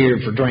never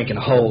geared for drinking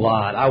a whole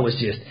lot. I was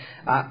just.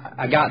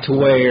 I got to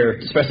where,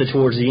 especially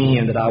towards the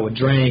end, that I would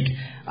drink.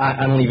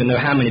 I don't even know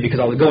how many, because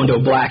I would go into a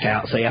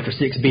blackout, say, after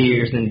 6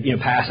 beers, and then,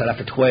 pass out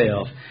after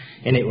 12.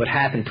 And it would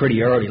happen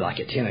pretty early, like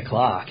at 10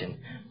 o'clock, and,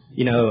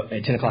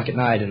 at 10 o'clock at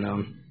night. And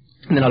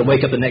then I'd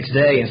wake up the next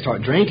day and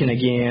start drinking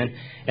again,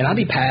 and I'd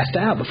be passed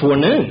out before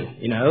noon,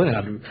 and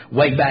I'd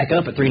wake back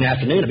up at 3 in the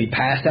afternoon. I'd be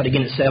passed out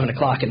again at 7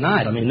 o'clock at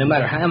night. I mean, no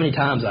matter how many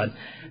times I'd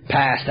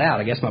passed out,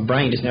 I guess my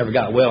brain just never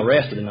got well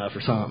rested enough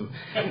or something.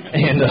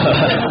 And,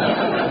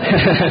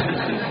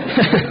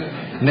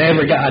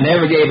 I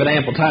never gave it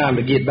ample time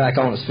to get back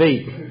on its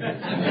feet.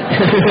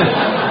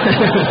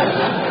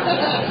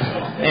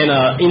 And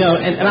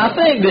I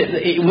think that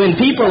when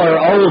people are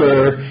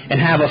older and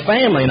have a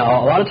family and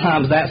all, a lot of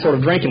times that sort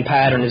of drinking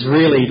pattern is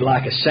really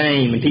like a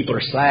shame, and people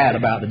are sad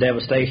about the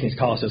devastation it's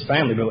caused his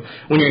family. But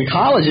when you're in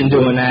college and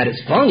doing that,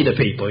 it's funny to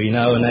people,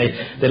 and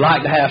they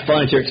like to have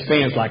fun at your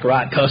expense, like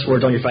write cuss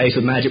words on your face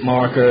with magic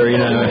marker,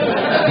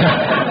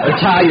 or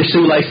tie your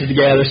shoelaces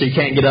together so you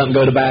can't get up and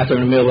go to the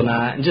bathroom in the middle of the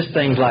night, and just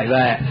things like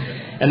that.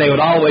 And they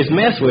would always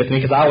mess with me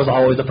because I was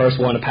always the first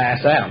one to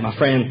pass out. My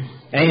friend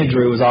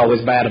Andrew was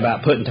always bad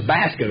about putting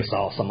Tabasco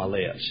sauce on my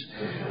lips.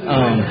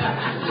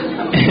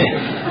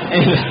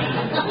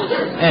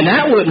 And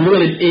that wouldn't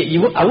really,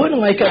 I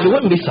wouldn't wake up, it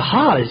wouldn't be so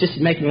hot, it's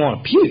just making me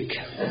want to puke.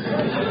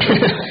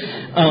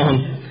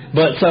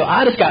 But so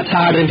I just got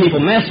tired of people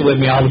messing with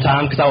me all the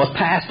time because I was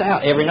passed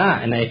out every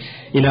night. And a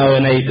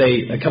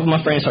couple of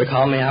my friends started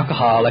calling me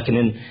alcoholic, and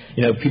then,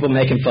 people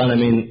making fun of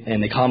me, and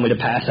they called me the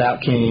pass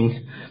out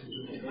king.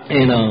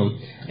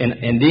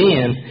 And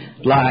then,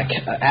 like,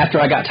 after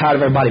I got tired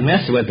of everybody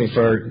messing with me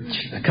for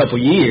a couple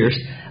years,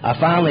 I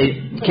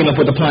finally came up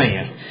with a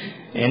plan.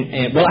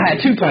 And I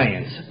had 2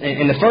 plans.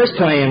 And the first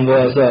plan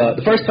was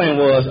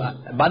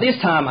by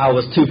this time I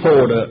was too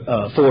poor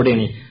to afford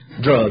any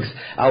drugs.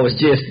 I was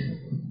just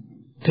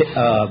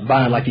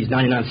buying like these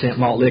 99-cent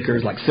malt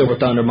liquors, like Silver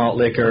Thunder malt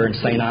liquor and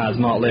St. Ives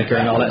malt liquor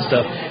and all that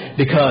stuff,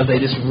 because they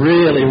just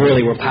really,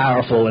 really were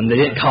powerful, and they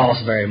didn't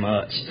cost very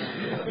much.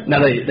 Now,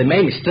 they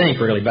made me stink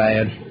really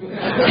bad.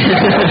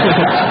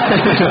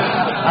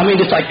 I mean,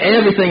 just like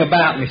everything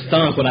about me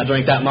stunk when I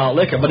drank that malt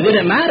liquor, but it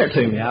didn't matter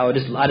to me. I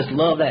just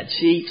loved that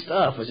cheap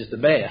stuff. It was just the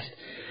best.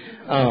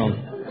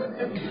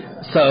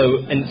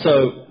 So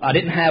I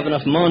didn't have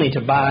enough money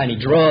to buy any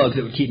drugs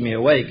that would keep me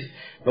awake.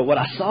 But what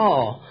I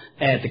saw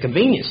at the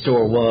convenience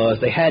store was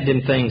they had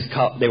them things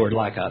called, they were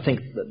like, I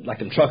think, like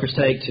them truckers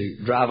take to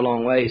drive a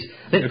long ways.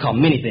 I think they're called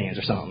mini thins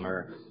or something,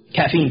 or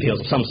caffeine pills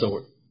of some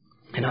sort.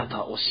 And I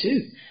thought, well,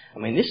 shoot. I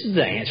mean, this is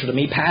the answer to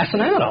me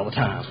passing out all the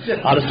time.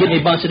 I'll just get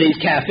me a bunch of these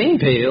caffeine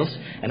pills,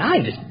 and I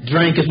can just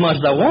drink as much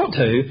as I want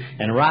to,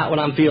 and right when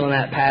I'm feeling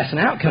that passing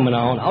out coming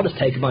on, I'll just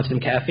take a bunch of them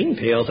caffeine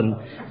pills and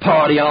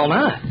party all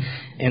night.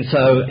 And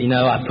so,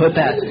 I put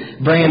that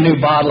brand new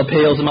bottle of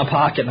pills in my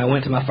pocket, and I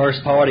went to my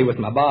first party with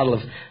my bottle of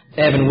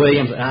Evan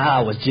Williams, and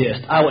I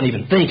wasn't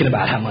even thinking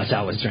about how much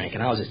I was drinking.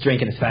 I was just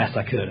drinking as fast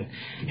as I could. And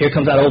here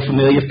comes that old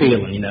familiar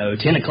feeling,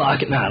 10 o'clock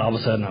at night. All of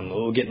a sudden,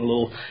 I'm getting a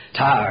little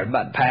tired,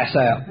 about to pass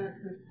out.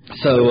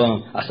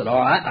 So I said,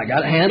 all right, I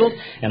got it handled.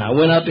 And I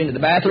went up into the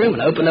bathroom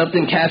and opened up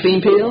them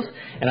caffeine pills,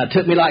 and I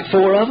took me like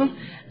 4 of them,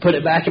 put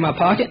it back in my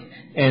pocket,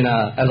 and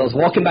as I was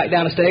walking back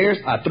down the stairs,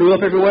 I threw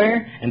up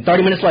everywhere, and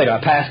 30 minutes later,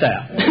 I passed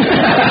out.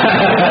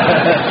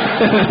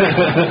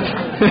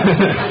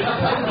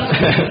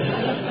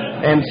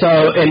 And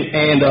so,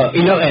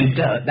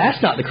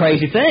 that's not the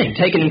crazy thing.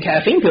 Taking them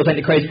caffeine pills ain't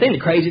the crazy thing. The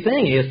crazy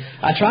thing is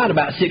I tried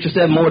about 6 or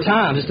 7 more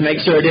times just to make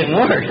sure it didn't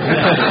work.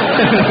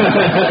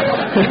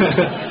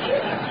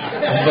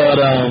 But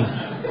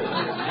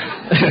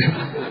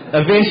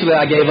eventually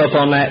I gave up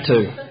on that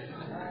too.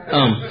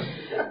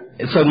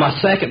 So my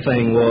second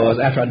thing was,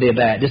 after I did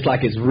that, just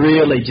like it's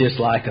really just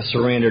like a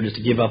surrender just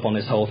to give up on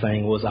this whole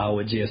thing, was I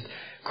would just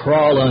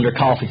crawl under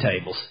coffee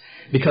tables.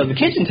 Because the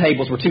kitchen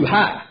tables were too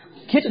high.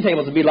 Kitchen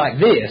tables would be like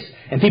this,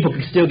 and people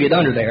could still get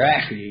under there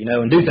after you,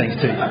 and do things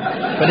to you.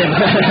 But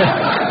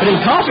then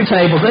coffee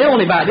tables, they're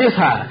only about this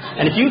high.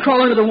 And if you can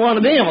crawl under one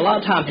of them, a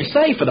lot of times you're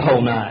safe for the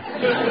whole night.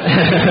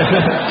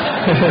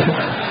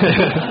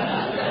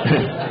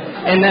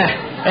 And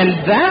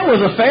that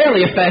was a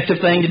fairly effective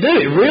thing to do.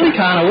 It really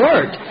kind of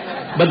worked.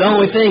 But the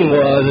only thing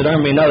was, it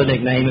earned me another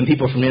nickname, and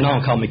people from then on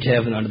called me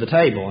Kevin under the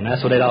table, and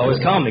that's what they'd always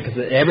call me, because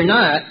every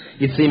night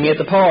you'd see me at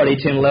the party,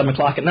 10, 11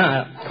 o'clock at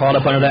night, crawled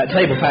up under that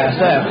table,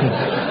 passed out.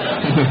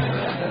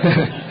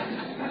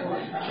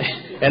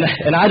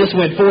 And I just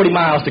went 40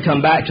 miles to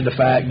come back to the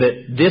fact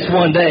that this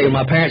one day when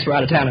my parents were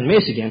out of town in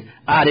Michigan,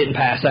 I didn't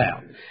pass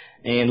out.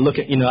 And look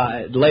at,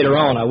 later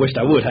on, I wished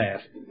I would have.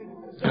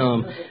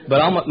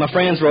 But all my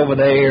friends were over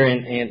there,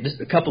 and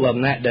just a couple of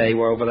them that day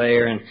were over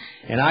there, and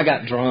I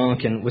got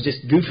drunk and was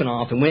just goofing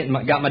off and went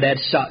and got my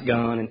dad's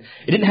shotgun, and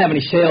it didn't have any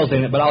shells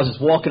in it, but I was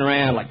just walking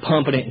around like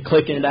pumping it and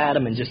clicking it at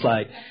them and just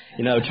like,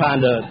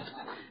 trying to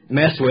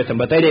mess with them,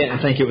 but they didn't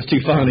think it was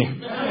too funny.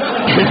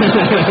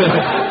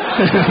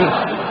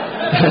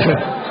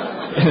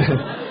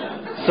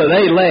 So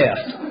they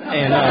left,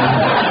 and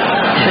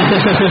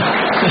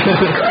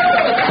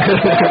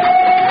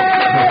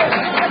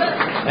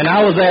and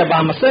I was there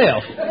by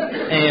myself,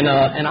 and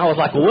I was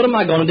like, well, what am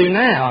I going to do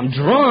now? I'm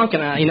drunk,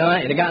 and I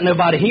got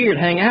nobody here to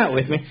hang out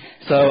with me.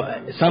 So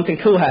something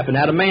cool happened.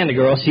 That Amanda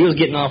girl, she was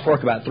getting off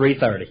work about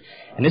 3:30,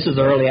 and this was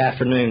early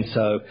afternoon.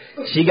 So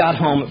she got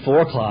home at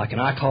 4 o'clock,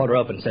 and I called her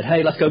up and said,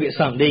 hey, let's go get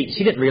something to eat.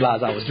 She didn't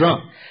realize I was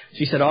drunk.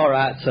 She said, all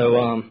right.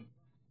 So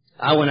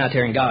I went out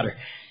there and got her,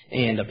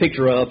 and I picked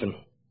her up, and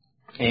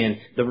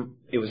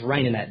it was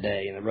raining that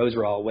day, and the roads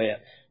were all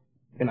wet.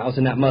 And I was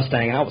in that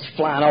Mustang, and I was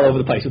flying all over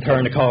the place with her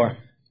in the car.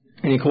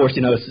 And, of course,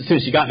 as soon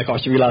as she got in the car,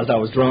 she realized I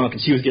was drunk,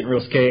 and she was getting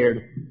real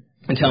scared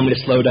and telling me to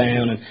slow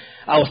down. And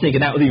I was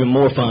thinking that was even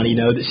more funny,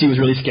 that she was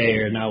really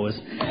scared, and I was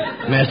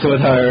messing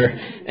with her.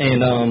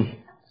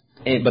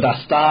 But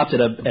I stopped at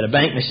a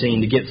bank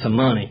machine to get some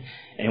money.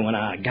 And when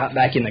I got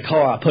back in the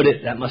car, I put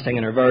that Mustang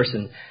in reverse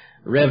and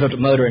revved up the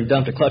motor and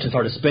dumped the clutch and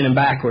started spinning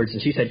backwards.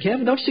 And she said,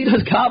 Kevin, don't you see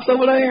those cops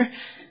over there?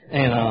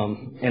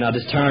 And I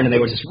just turned, and they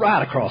were just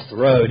right across the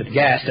road at the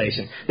gas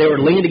station. They were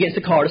leaned against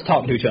the car, just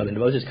talking to each other, and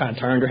both just kind of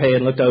turned her head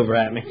and looked over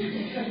at me.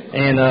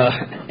 And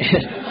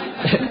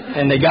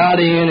and they got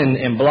in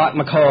and blocked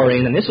my car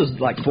in, and this was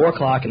like 4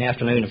 o'clock in the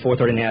afternoon or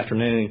 4:30 in the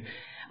afternoon.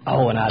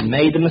 Oh, and I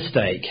made the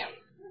mistake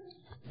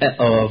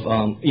of,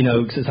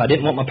 since I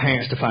didn't want my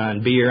parents to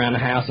find beer around the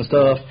house and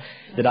stuff,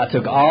 that I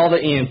took all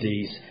the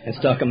empties and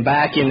stuck them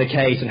back in the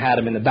case and had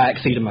them in the back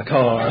seat of my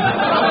car.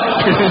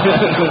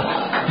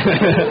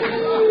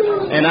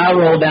 And I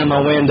rolled down my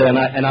window, and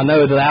I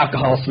know the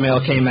alcohol smell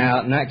came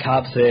out, and that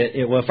cop said,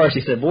 first he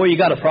said, boy, you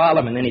got a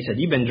problem, and then he said,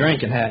 you've been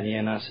drinking, haven't you?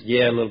 And I said,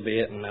 yeah, a little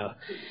bit. And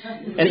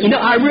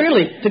I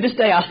really, to this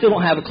day, I still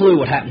don't have a clue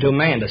what happened to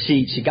Amanda.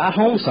 She got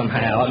home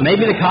somehow.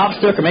 Maybe the cops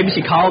took her, maybe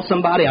she called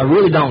somebody. I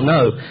really don't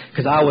know,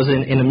 because I was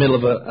in the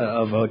middle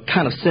of a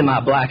kind of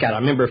semi-blackout. I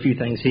remember a few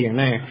things here and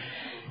there.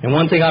 And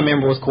one thing I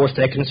remember was, of course,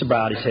 taking a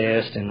sobriety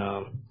test,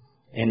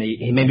 and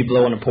he made me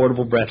blow on a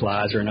portable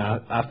breathalyzer, and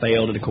I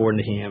failed it according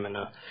to him. And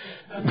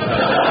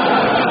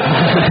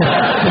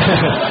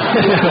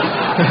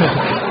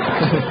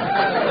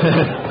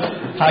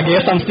I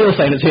guess I'm still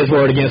saying it's his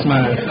word against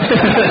mine.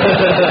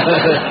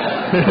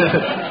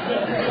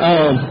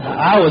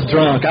 I was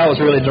drunk. I was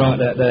really drunk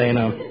that day,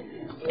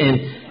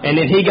 And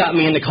then he got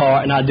me in the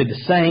car, and I did the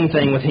same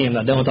thing with him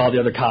that I done with all the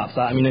other cops.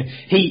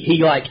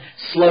 He like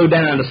slowed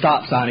down at the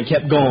stop sign and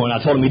kept going.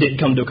 I told him he didn't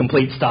come to a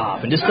complete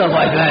stop and just stuff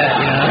like that,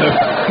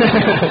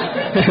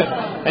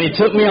 And he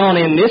took me on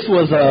in. This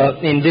was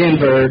in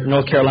Denver,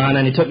 North Carolina,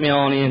 and he took me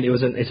on in.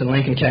 It's in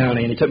Lincoln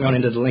County, and he took me on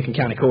into the Lincoln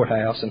County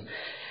courthouse and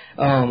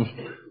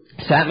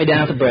sat me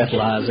down at the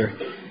breathalyzer.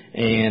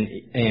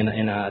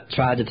 And I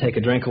tried to take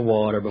a drink of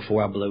water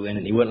before I blew in it,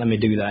 and he wouldn't let me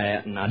do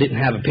that. And I didn't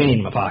have a penny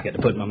in my pocket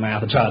to put in my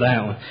mouth to try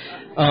that one.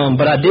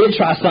 But I did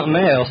try something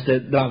else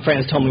that my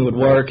friends told me would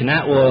work, and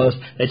that was,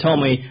 they told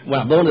me when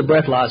I blow into the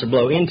breathalyzer,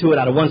 blow into it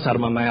out of one side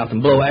of my mouth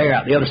and blow air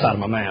out the other side of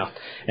my mouth.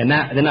 And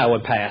then I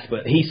would pass.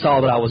 But he saw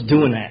that I was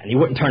doing that, and he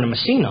wouldn't turn the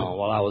machine on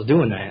while I was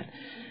doing that.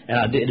 And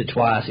I did it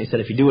twice. He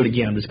said, if you do it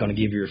again, I'm just going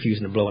to give you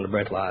refusing to blow in the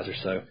breathalyzer.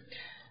 So,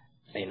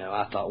 I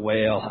thought,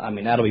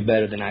 that'll be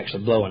better than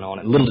actually blowing on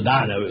it. Little did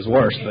I know it was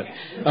worse, but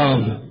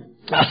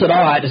I said,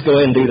 all right, just go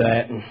ahead and do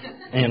that.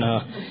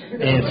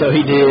 And so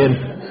he did.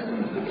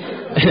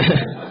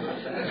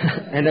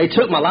 And they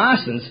took my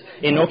license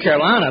in North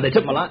Carolina. They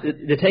took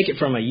they take it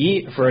for a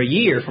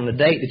year from the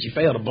date that you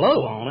failed to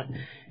blow on it.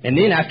 And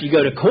then after you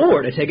go to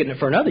court, they take it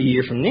for another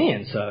year from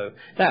then. So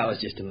that was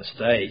just a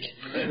mistake.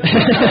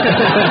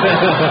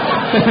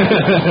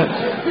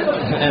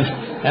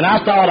 And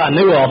I thought I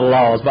knew all the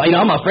laws. But,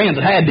 all my friends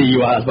had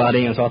DUIs by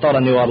then, so I thought I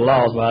knew all the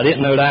laws, but I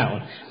didn't know that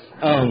one.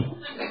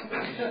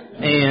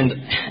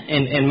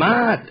 And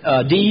my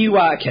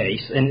DUI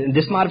case, and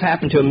this might have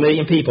happened to a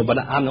million people, but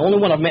I'm the only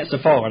one I've met so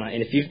far,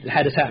 and if you've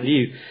had this happen to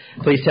you,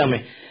 please tell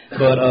me.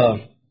 But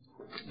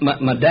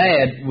my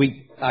dad,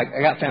 I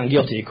got found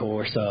guilty, of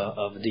course,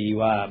 of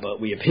DUI, but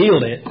we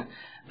appealed it,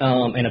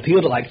 and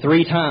appealed it like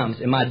 3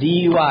 times, and my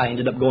DUI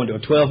ended up going to a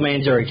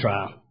 12-man jury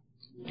trial.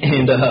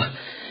 And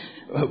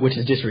which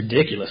is just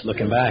ridiculous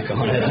looking back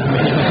on it.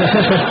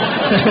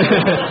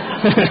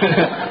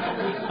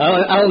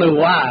 I don't know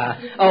why.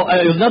 Oh,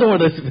 it was another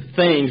one of those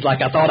things,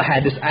 like I thought I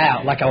had this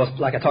out, like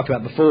I talked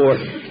about before,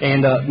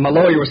 and my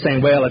lawyer was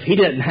saying, well, if he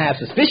didn't have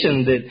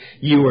suspicion that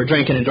you were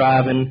drinking and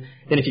driving,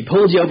 then if he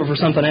pulled you over for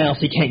something else,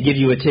 he can't give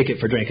you a ticket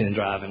for drinking and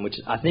driving, which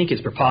I think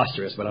is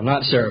preposterous, but I'm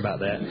not sure about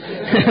that.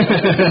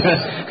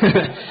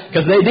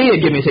 Because they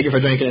did give me a ticket for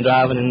drinking and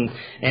driving,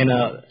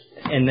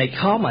 and they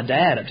called my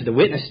dad up to the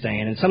witness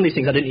stand, and some of these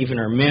things I didn't even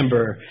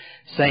remember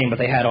saying, but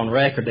they had on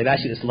record. They've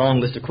asked you this long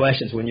list of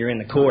questions when you're in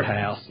the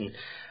courthouse,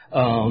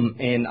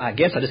 and I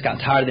guess I just got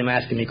tired of them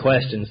asking me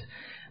questions,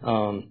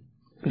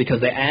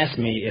 because they asked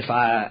me if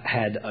I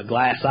had a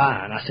glass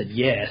eye, and I said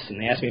yes, and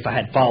they asked me if I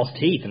had false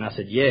teeth, and I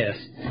said yes.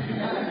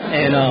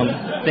 And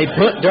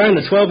during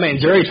the 12-man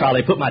jury trial,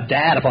 they put my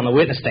dad up on the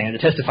witness stand to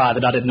testify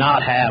that I did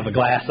not have a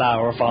glass eye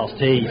or false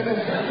teeth.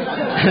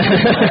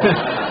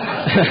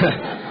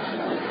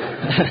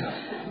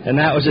 And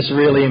that was just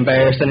really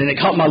embarrassing, and it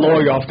caught my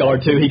lawyer off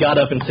guard too. He got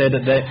up and said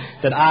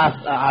that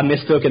I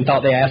mistook and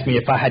thought they asked me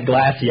if I had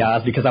glassy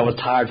eyes because I was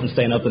tired from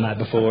staying up the night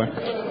before.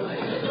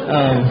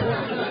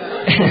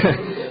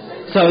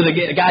 So the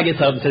guy gets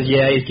up and says,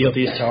 yeah, he's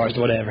guilty, he's charged,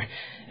 whatever.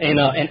 And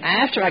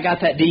after I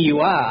got that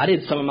DUI, I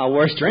did some of my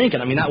worst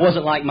drinking. I mean, that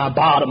wasn't like my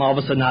bottom. All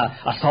of a sudden,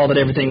 I saw that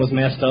everything was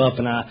messed up,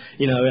 and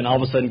and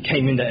all of a sudden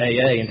came into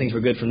AA, and things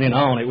were good from then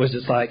on. It was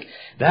just like,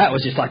 that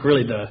was just like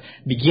really the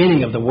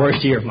beginning of the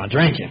worst year of my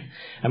drinking.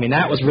 I mean,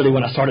 that was really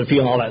when I started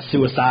feeling all that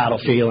suicidal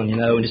feeling,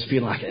 and just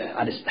feeling like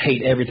I just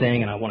hate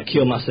everything, and I want to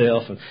kill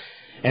myself.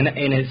 And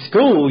at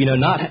school,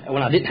 not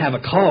when I didn't have a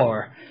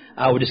car,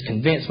 I would just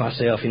convince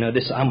myself, I'm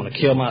going to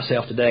kill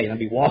myself today, and I'd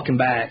be walking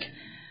back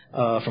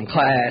from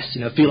class,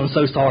 feeling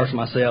so sorry for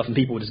myself, and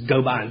people would just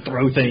go by and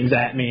throw things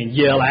at me and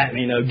yell at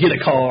me, get a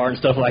car and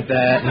stuff like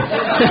that.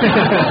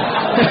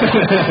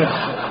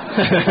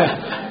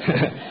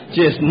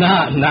 Just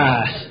not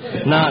nice,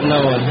 not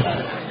knowing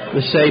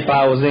the shape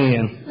I was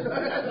in.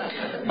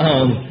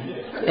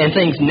 And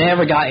things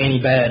never got any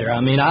better.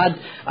 I mean, I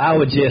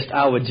was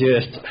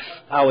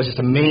just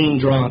a mean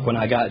drunk when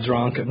I got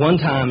drunk. At one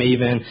time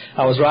even,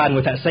 I was riding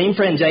with that same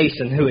friend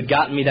Jason who had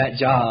gotten me that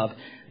job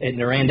at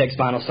Norandex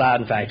Vinyl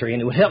Siding Factory,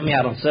 and it would help me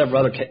out on several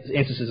other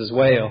instances as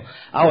well.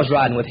 I was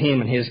riding with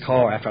him in his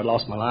car after I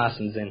lost my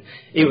license, and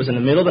it was in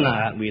the middle of the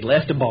night. We had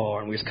left a bar,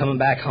 and we was coming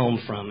back home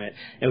from it,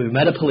 and we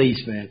met a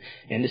policeman,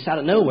 and just out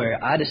of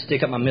nowhere, I just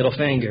stick up my middle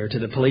finger to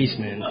the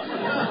policeman,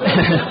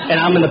 and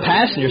I'm in the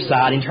passenger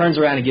side, and he turns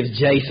around and gives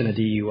Jason a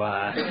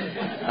DUI.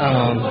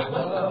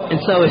 And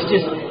so it's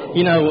just,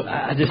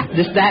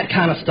 just that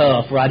kind of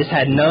stuff where I just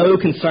had no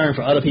concern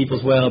for other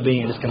people's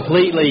well-being, just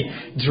completely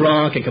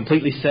drunk and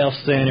completely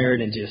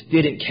self-centered and just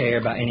didn't care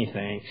about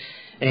anything.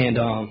 And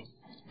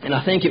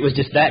I think it was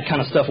just that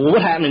kind of stuff. Well,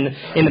 what happened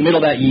in the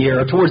middle of that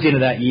year, or towards the end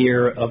of that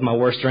year of my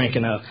worst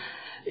drinking,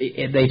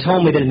 they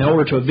told me that in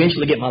order to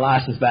eventually get my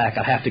license back,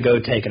 I'd have to go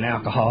take an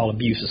alcohol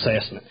abuse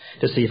assessment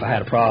to see if I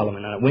had a problem.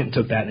 And I went and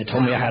took that, and they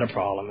told me I had a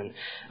problem.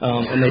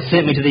 And they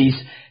sent me to these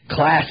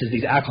classes,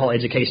 these alcohol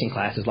education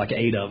classes, like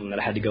 8 of them that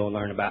I had to go and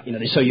learn about.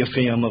 They show you a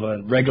film of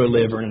a regular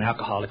liver and an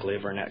alcoholic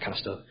liver and that kind of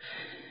stuff.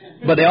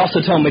 But they also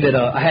told me that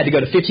I had to go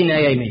to 15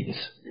 AA meetings.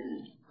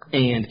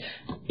 And,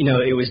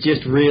 it was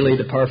just really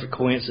the perfect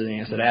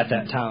coincidence that at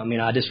that time,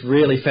 I just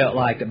really felt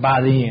like that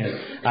by the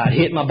end, I'd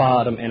hit my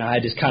bottom, and I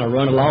had just kind of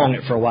run along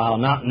it for a while,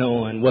 not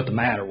knowing what the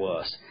matter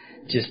was.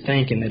 Just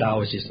thinking that I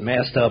was just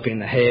messed up in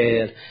the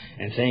head,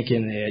 and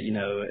thinking that,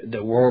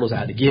 the world was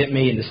out to get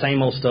me, and the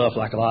same old stuff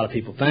like a lot of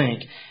people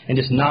think, and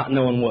just not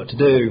knowing what to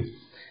do.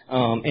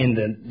 And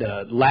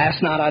the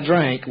last night I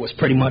drank was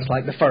pretty much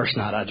like the first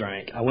night I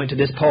drank. I went to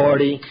this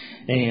party,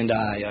 and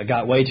I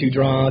got way too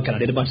drunk, and I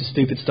did a bunch of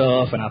stupid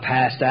stuff, and I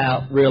passed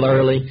out real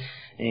early.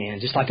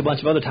 And just like a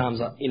bunch of other times,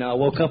 I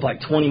woke up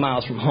like 20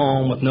 miles from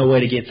home with no way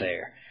to get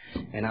there.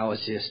 And I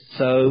was just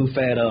so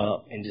fed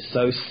up and just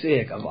so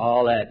sick of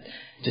all that,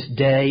 just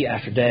day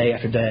after day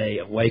after day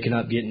of waking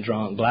up, getting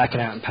drunk,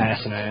 blacking out and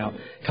passing out,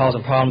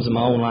 causing problems in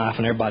my own life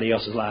and everybody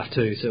else's life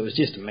too. So it was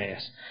just a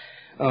mess.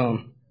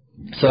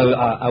 So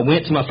I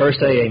went to my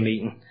first AA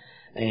meeting,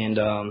 and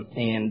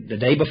the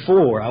day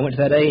before I went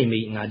to that AA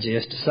meeting, I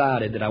just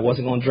decided that I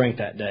wasn't going to drink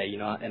that day,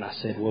 and I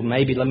said, well,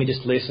 maybe let me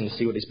just listen to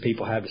see what these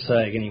people have to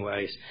say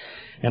anyways.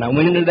 And I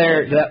went into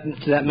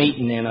that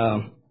meeting,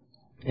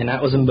 and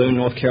that was in Boone,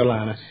 North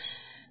Carolina,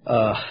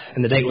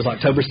 and the date was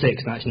October 6,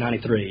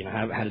 1993, and I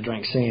haven't had a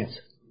drink since.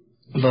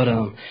 But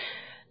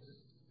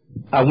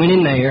I went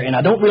in there, and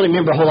I don't really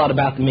remember a whole lot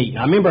about the meeting.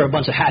 I remember a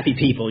bunch of happy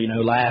people,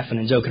 laughing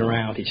and joking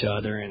around with each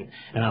other, and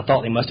I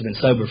thought they must have been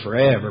sober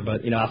forever.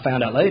 But, I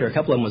found out later a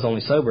couple of them was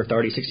only sober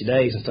 30, 60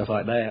 days and stuff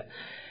like that.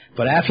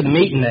 But after the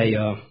meeting, they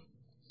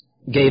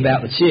gave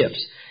out the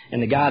chips,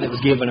 and the guy that was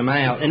giving them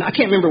out, and I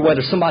can't remember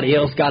whether somebody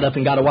else got up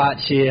and got a white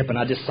chip, and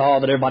I just saw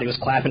that everybody was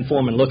clapping for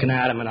him and looking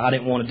at him, and I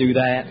didn't want to do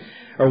that,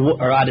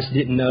 or I just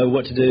didn't know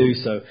what to do,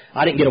 so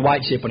I didn't get a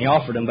white chip when he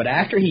offered them. But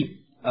after he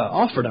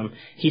offered him,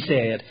 he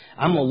said,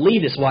 I'm going to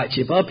leave this white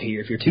chip up here.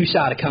 If you're too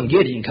shy to come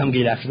get it, you can come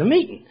get it after the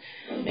meeting.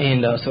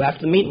 And so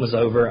after the meeting was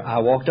over, I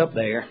walked up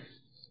there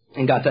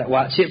and got that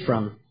white chip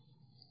from him.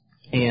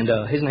 And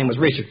his name was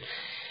Richard.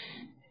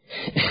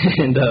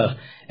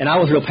 And I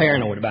was real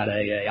paranoid about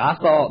AA. I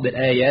thought that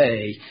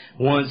AA,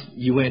 once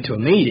you went to a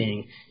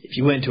meeting, if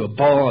you went to a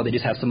bar, they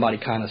just have somebody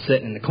kind of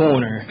sitting in the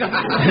corner.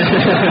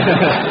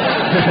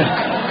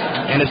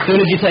 And as soon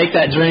as you take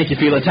that drink, you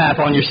feel a tap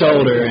on your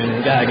shoulder, and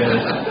the guy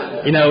goes,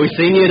 you know, we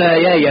seen you at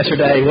AA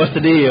yesterday. What's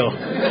the deal?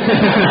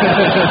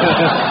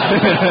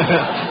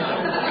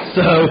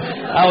 So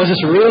I was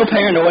just real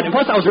paranoid. And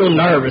plus, I was real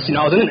nervous. You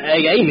know, I was in an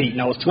AA meeting.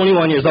 I was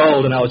 21 years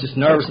old, and I was just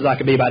nervous as I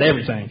could be about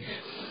everything.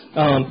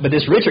 But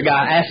this Richard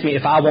guy asked me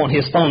if I want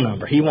his phone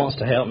number. He wants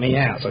to help me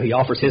out, so he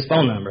offers his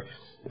phone number.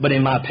 But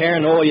in my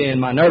paranoia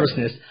and my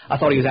nervousness, I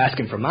thought he was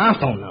asking for my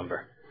phone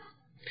number.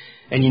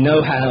 And you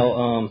know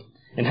how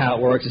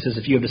it works. It says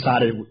if you have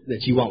decided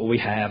that you want what we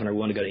have and are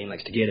willing to go to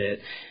NLEX to get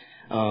it.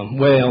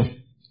 Well,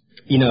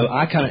 you know,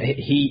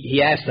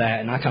 he asked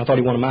that, and I kind of thought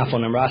he wanted my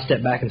phone number. I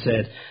stepped back and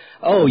said,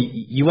 "Oh,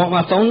 you want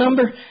my phone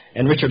number?"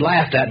 And Richard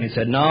laughed at me and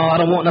said, "No, I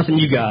don't want nothing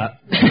you got."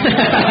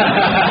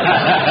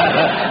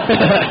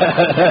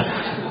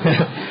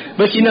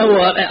 But you know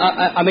what?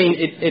 I mean,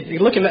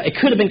 looking at it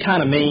could have been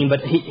kind of mean,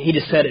 but he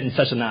just said it in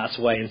such a nice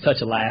way, in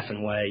such a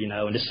laughing way, you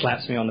know, and just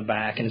slaps me on the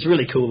back, and it's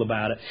really cool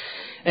about it.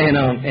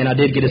 And I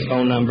did get his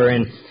phone number,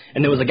 and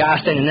there was a guy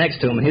standing next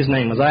to him, and his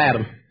name was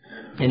Adam.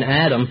 And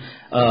Adam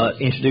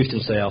introduced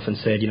himself and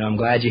said, you know, "I'm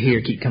glad you're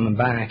here. Keep coming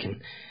back."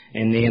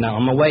 And then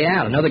on my way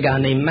out, another guy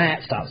named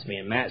Matt stops me,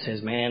 and Matt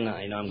says, "Man,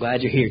 you know, I'm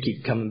glad you're here.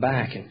 Keep coming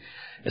back." And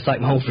it's like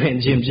my old friend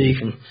Jim G.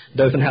 from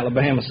Dothan,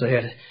 Alabama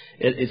said,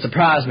 it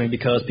surprised me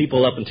because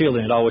people up until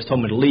then had always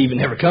told me to leave and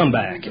never come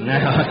back. And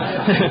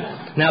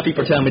now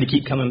people are telling me to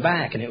keep coming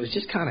back, and it was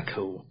just kind of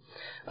cool.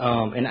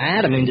 And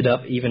Adam ended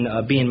up even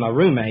being my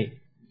roommate.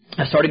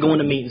 I started going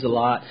to meetings a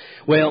lot.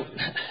 Well,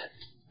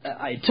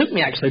 it took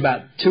me actually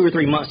about 2 or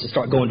 3 months to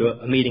start going to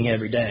a meeting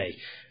every day.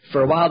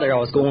 For a while there, I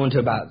was going to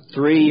about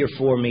 3 or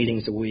 4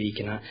 meetings a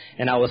week,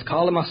 and I was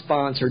calling my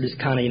sponsor just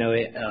kind of, you know,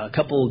 a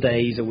couple of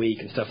days a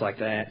week and stuff like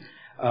that.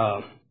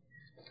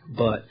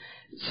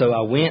 So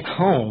I went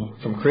home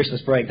from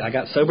Christmas break. I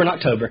got sober in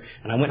October,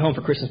 and I went home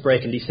for Christmas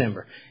break in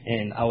December.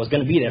 And I was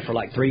going to be there for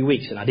like 3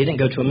 weeks, and I didn't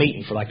go to a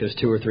meeting for like those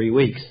 2 or 3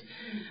 weeks.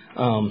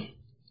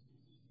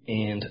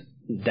 And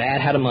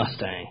Dad had a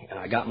Mustang, and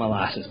I got my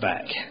license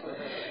back.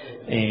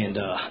 And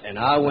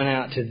I went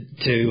out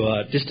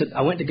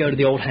I went to go to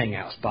the old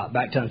hangout spot,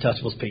 back to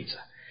Untouchables Pizza.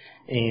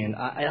 And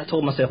I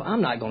told myself, I'm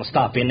not going to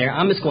stop in there.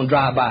 I'm just going to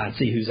drive by and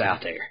see who's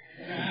out there.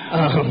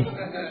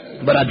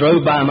 But I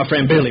drove by and my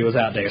friend Billy was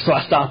out there, so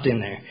I stopped in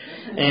there.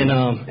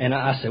 And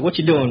I said, "What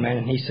you doing, man?"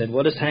 And he said,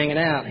 "Well, just hanging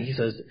out." And he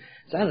says,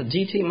 "Is that a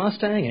GT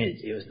Mustang?" And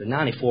it was the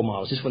 94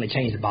 model, just when they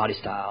changed the body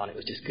style, and it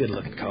was just a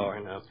good-looking car.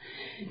 And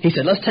he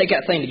said, "Let's take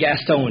that thing to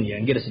Gastonia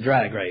and get us a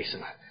drag race."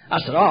 And I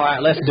said, "All right,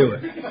 let's do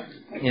it."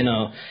 You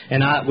know,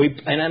 and I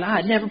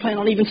had never planned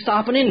on even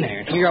stopping in there.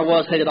 And here I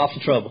was headed off to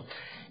trouble.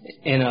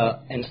 And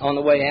on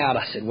the way out,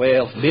 I said,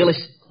 "Well, if Billy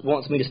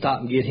wants me to stop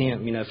and get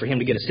him, you know, for him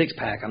to get a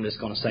six-pack, I'm just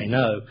going to say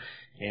no."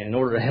 And in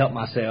order to help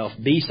myself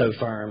be so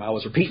firm, I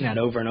was repeating that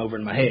over and over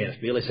in my head. If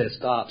Billy said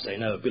stop, say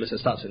no. If Billy said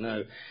stop, say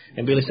no.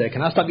 And Billy said,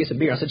 "Can I stop and get some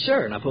beer?" I said,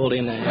 "Sure." And I pulled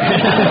in there.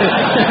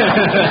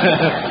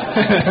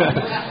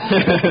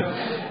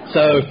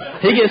 So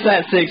he gets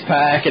that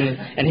six-pack,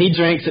 and he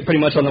drinks it pretty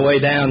much on the way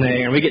down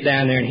there. And we get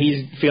down there, and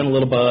he's feeling a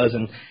little buzz.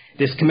 And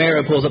this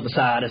Camaro pulls up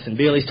beside us, and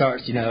Billy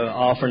starts, you know,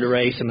 offering to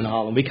race him and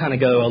all. And we kind of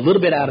go a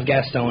little bit out of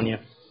Gastonia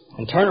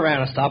and turn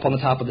around and stop on the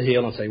top of the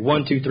hill and say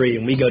 1, 2, 3,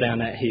 and we go down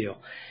that hill.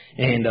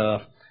 And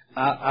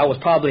I was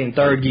probably in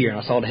third gear, and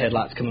I saw the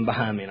headlights coming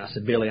behind me, and I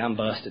said, "Billy, I'm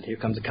busted. Here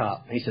comes a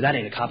cop." And he said, "That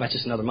ain't a cop. That's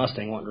just another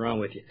Mustang wanting to run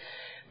with you."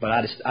 But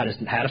I just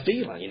had a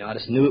feeling, you know. I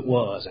just knew it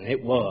was, and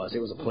it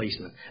was a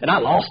policeman. And I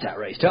lost that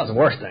race, too. That was the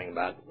worst thing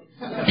about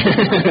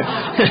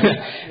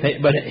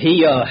it. But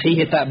he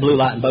hit that blue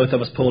light, and both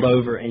of us pulled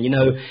over. And, you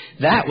know,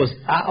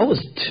 I was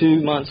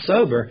 2 months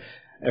sober,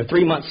 or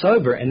 3 months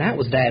sober, and that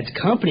was Dad's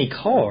company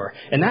car.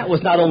 And that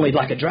was not only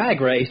like a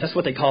drag race, that's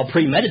what they call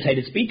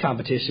premeditated speed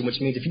competition,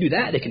 which means if you do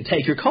that, they can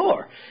take your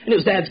car. And it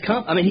was Dad's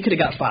I mean, he could have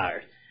got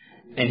fired.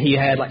 And he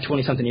had like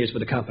 20-something years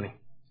with the company.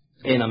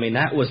 And, I mean,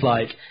 that was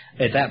like,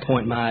 at that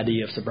point, my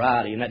idea of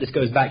sobriety. And that just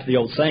goes back to the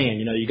old saying,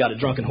 you know, you got a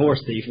drunken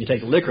horse thief and you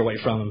take the liquor away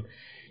from him,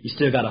 you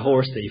still got a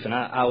horse thief. And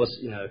I was,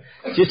 you know,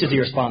 just as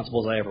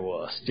irresponsible as I ever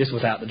was, just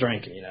without the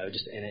drinking, you know,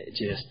 and it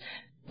just,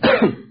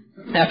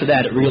 after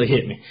that, it really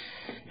hit me.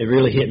 It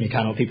really hit me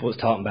kind of what people was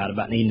talking about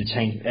needing to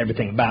change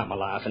everything about my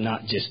life and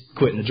not just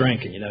quitting the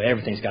drinking, you know,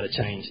 everything's got to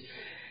change.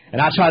 And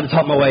I tried to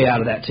talk my way out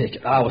of that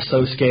ticket. I was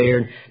so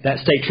scared. That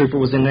state trooper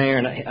was in there,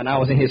 and I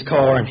was in his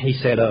car, and he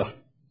said,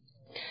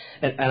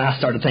 and I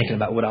started thinking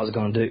about what I was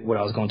going to do, what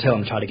I was going to tell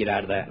him to try to get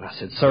out of that. And I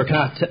said, "Sir, can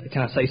I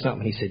say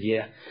something?" He said,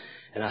 "Yeah."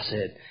 And I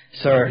said,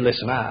 "Sir,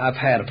 listen, I've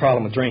had a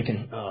problem with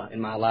drinking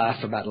in my life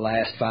for about the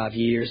last 5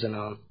 years, and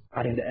I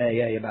got into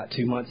AA about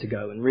 2 months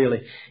ago, and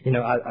really, you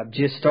know, I've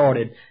just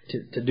started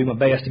to do my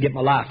best to get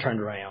my life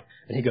turned around."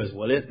 And he goes,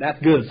 "Well, that's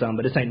good, son,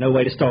 but this ain't no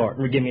way to start.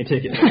 Give me a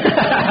ticket."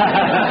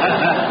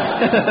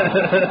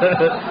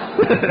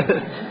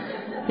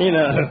 You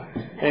know,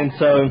 and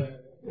so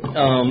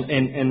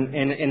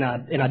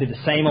And I did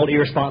the same old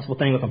irresponsible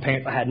thing with my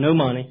parents. I had no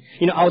money.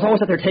 I was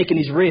always out there taking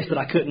these risks that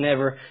I couldn't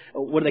ever,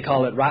 what do they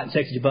call it, writing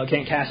checks that your butt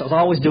can't cash. I was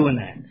always doing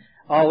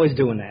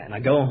that. And I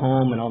go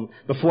home, and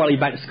before I leave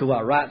back to school,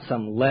 I write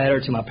some letter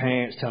to my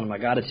parents telling them I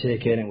got a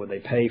ticket and would they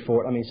pay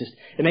for it. I mean,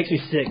 it makes me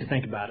sick to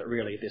think about it,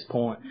 really, at this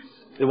point,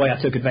 the way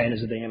I took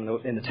advantage of them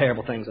and the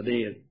terrible things I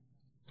did.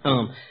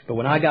 But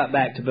when I got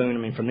back to Boone, I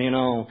mean, from then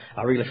on,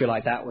 I really feel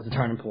like that was the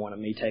turning point of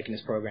me taking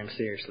this program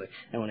seriously.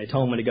 And when they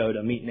told me to go to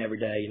a meeting every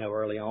day,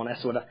 early on,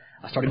 that's what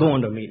I started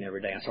going to a meeting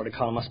every day. I started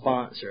calling my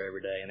sponsor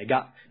every day, and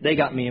they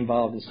got me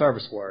involved in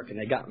service work, and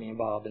they got me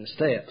involved in the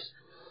steps.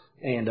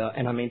 And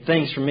I mean,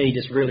 things for me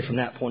just really from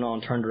that point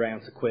on turned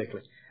around so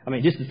quickly. I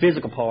mean, just the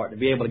physical part, to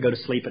be able to go to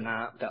sleep at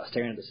night without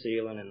staring at the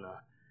ceiling, and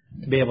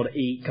to be able to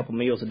eat a couple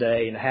meals a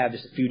day and to have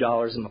just a few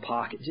dollars in my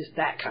pocket, just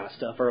that kind of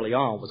stuff early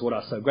on was what I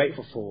was so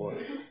grateful for.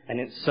 And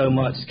it so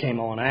much came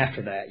on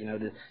after that,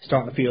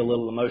 starting to feel a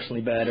little emotionally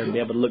better, to be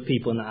able to look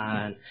people in the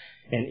eye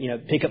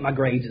and pick up my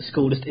grades at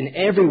school. Just in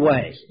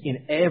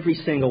every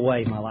single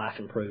way, my life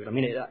improved. I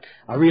mean,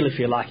 I really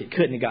feel like it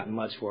couldn't have gotten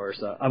much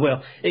worse.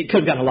 It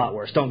could have gotten a lot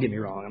worse. Don't get me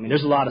wrong. I mean,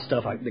 there's a lot of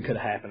stuff that could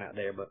have happened out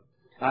there, but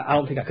I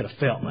don't think I could have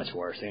felt much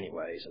worse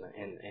anyways.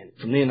 And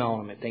from then on,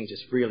 I mean, things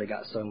just really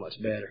got so much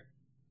better.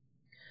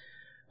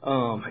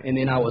 And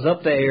then I was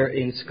up there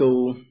in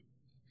school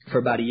for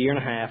about a year and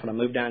a half, and I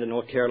moved down to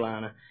North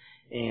Carolina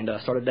and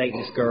started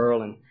dating this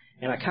girl, and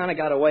I kind of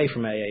got away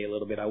from AA a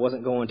little bit. I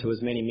wasn't going to as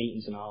many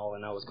meetings and all,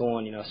 and I was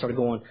going, I started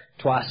going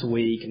twice a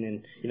week, and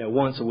then,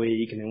 once a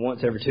week, and then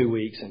once every 2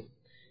 weeks, and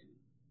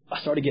I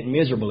started getting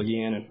miserable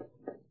again,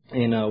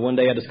 and one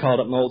day I just called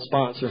up my old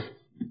sponsor,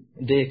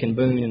 Dick and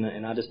Boone,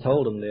 and I just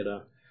told him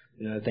that,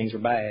 things were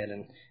bad,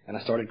 and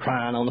I started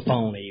crying on the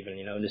phone even,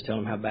 and just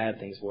telling him how bad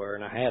things were,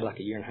 and I had like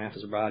a year and a half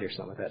of sobriety or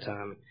something at that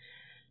time,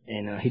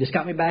 and he just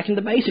got me back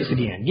into the basics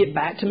again, get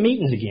back to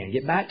meetings again,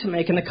 get back to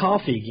making the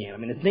coffee again. I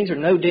mean, things are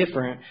no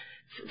different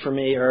for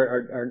me,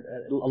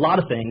 or a lot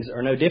of things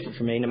are no different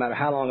for me, no matter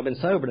how long I've been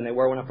sober than they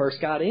were when I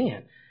first got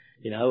in,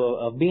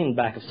 of being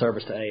back of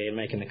service to AA and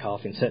making the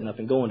coffee and setting up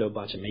and going to a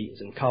bunch of meetings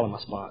and calling my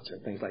sponsor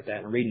and things like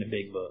that and reading the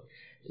big book,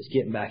 just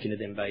getting back into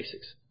them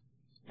basics.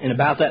 And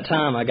about that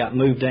time, I got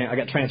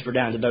transferred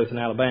down to Dothan,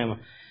 Alabama,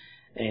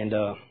 and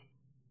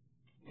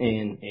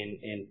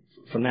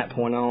from that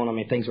point on, I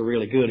mean, things were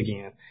really good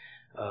again.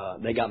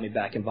 They got me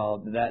back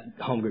involved. That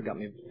home group got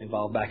me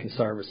involved back in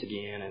service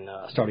again, and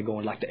started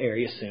going like the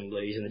area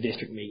assemblies and the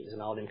district meetings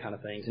and all them kind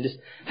of things, and just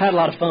had a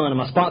lot of fun. And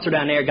my sponsor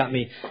down there got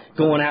me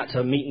going out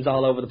to meetings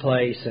all over the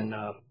place and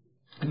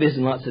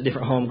visiting lots of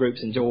different home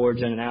groups in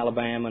Georgia and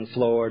Alabama and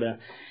Florida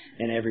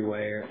and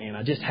everywhere, and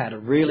I just had a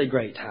really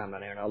great time down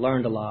there, and I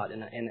learned a lot,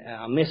 and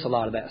I miss a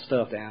lot of that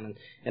stuff down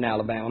in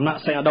Alabama. I'm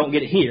not saying I don't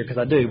get it here, because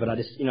I do, but I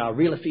just, I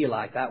really feel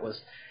like that was,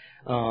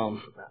 I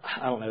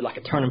don't know, like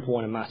a turning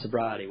point in my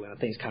sobriety when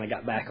things kind of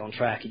got back on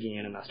track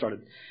again, and I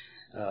started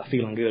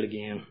feeling good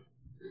again.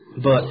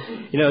 But,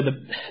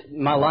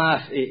 my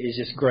life is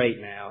just great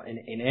now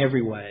in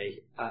every way.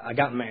 I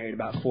got married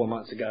about 4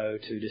 months ago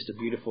to just a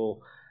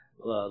beautiful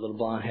little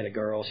blonde-headed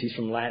girl. She's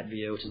from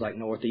Latvia, which is like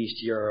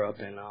northeast Europe,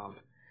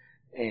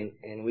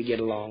 and we get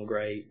along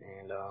great,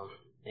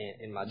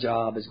 and my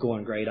job is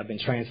going great. I've been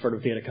transferred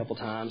with it a couple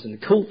times, and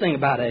the cool thing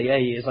about AA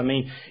is, I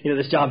mean,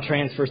 this job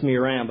transfers me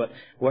around, but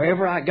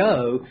wherever I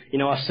go,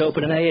 I show up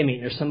at an AA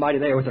meeting, there's somebody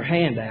there with their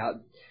hand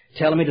out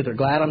telling me that they're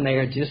glad I'm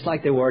there, just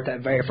like they were at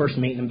that very first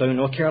meeting in Boone,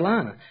 North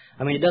Carolina.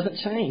 I mean, it doesn't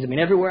change. I mean,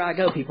 everywhere I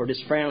go, people are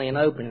just friendly and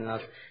open,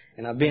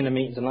 and I've been to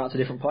meetings in lots of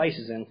different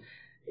places, and,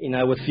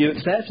 with few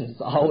exceptions,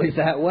 it's always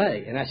that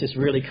way, and that's just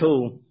really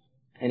cool.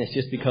 And it's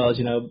just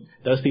because,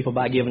 those people,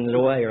 by giving it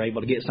away, are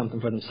able to get something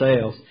for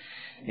themselves.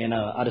 And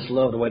I just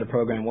love the way the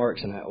program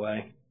works in that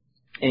way.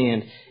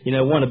 And,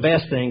 one of the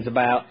best things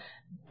about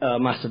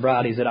my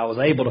sobriety is that I was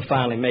able to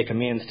finally make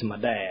amends to my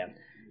dad,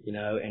 and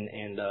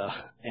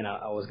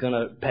I was going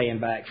to pay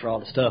him back for all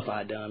the stuff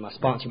I'd done. My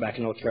sponsor back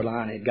in North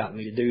Carolina had gotten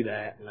me to do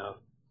that,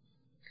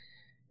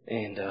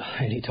 and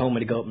he told me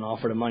to go up and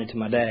offer the money to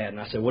my dad.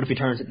 And I said, what if he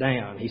turns it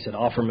down? He said,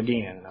 offer him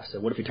again. And I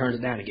said, what if he turns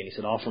it down again? He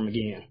said, offer him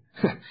again.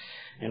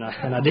 And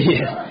I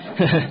did.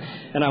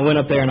 And I went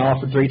up there and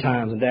offered 3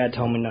 times, and Dad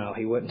told me no,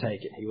 he wouldn't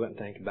take it. He wouldn't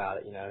think about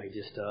it.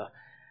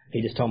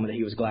 He just told me that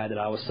he was glad that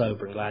I was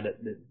sober and glad that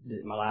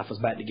my life was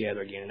back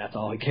together again, and that's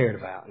all he cared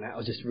about. And that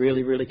was just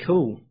really, really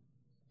cool.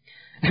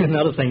 And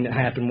another thing that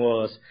happened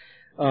was,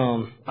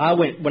 when I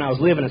was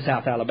living in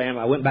South Alabama,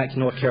 I went back to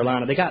North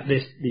Carolina. They got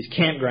these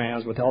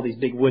campgrounds with all these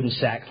big wooden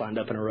shacks lined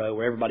up in a row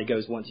where everybody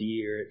goes once a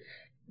year. It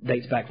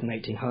dates back from the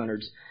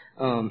 1800s.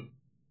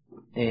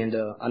 And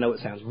I know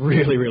it sounds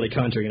really, really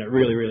country, and it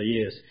really, really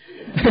is.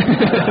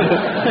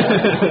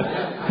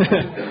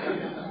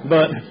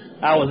 But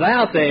I was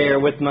out there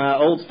with my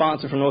old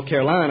sponsor from North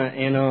Carolina,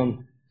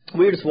 and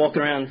we were just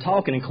walking around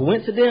talking, and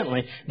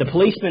coincidentally, the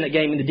policeman that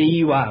gave me the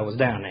DUI was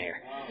down there.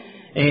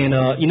 And,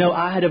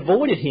 I had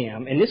avoided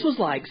him, and this was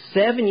like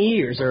 7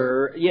 years,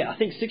 I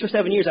think 6 or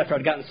 7 years after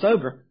I'd gotten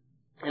sober.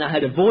 And I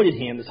had avoided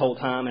him this whole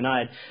time, and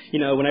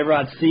whenever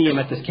I'd see him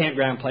at this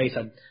campground place,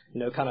 I'd,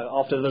 kind of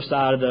off to the other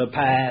side of the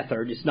path,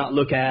 or just not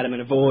look at him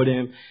and avoid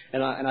him.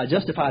 And I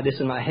justified this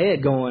in my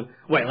head going,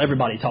 well,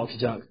 everybody talks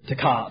junk to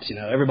cops,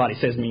 everybody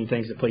says mean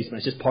things to policemen.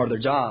 It's just part of their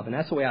job. And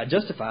that's the way I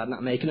justified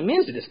not making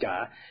amends to this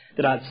guy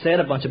that I'd said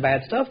a bunch of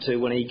bad stuff to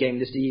when he gave me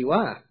this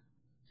DUI.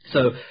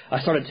 So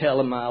I started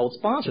telling my old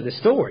sponsor this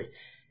story.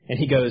 And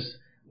he goes,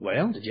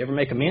 well, did you ever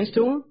make amends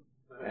to him?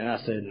 And I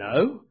said,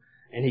 no.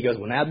 And he goes,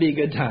 well, now'd be a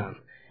good time.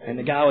 And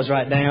the guy was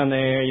right down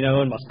there,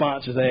 and my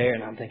sponsor's there,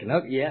 and I'm thinking,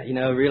 oh, yeah,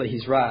 really,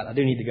 he's right. I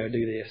do need to go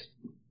do this.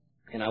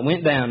 And I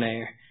went down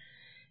there,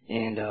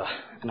 and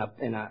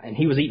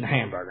he was eating a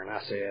hamburger, and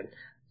I said,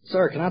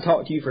 sir, can I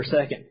talk to you for a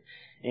second?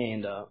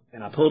 And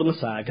I pulled him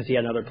aside because he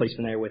had another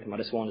policeman there with him. I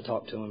just wanted to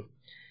talk to him.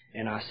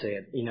 And I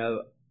said,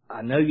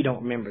 I know you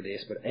don't remember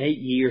this, but 8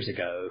 years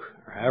ago,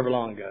 or however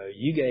long ago,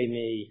 you gave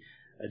me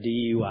a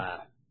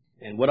DUI.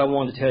 And what I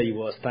wanted to tell you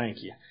was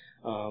thank you.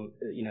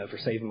 For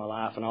saving my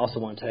life. And I also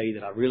want to tell you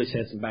that I really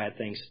said some bad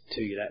things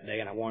to you that day,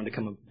 and I wanted to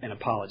come and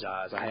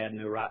apologize. I had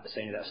no right to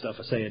say any of that stuff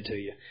I said to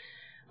you.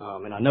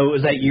 And I know it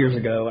was 8 years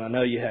ago, and I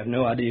know you have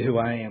no idea who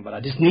I am, but I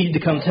just needed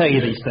to come tell you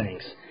these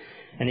things.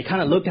 And he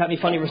kind of looked at me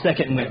funny for a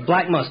second and went,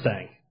 Black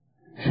Mustang.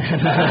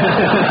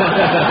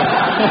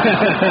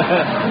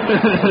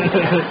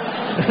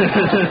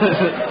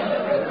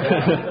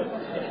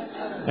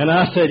 And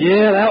I said,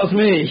 yeah, that was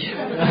me.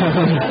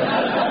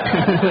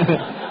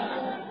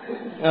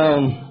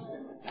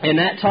 And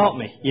that taught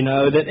me,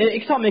 that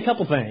it taught me a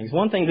couple things.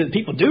 One thing that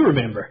people do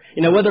remember,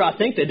 whether I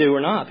think they do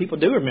or not, people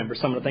do remember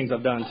some of the things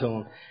I've done to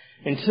them.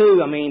 And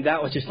two,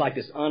 that was just like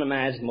this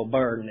unimaginable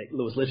burden that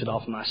was lifted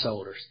off of my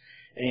shoulders.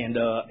 And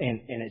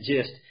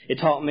it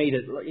taught me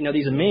that,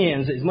 these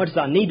amends, as much as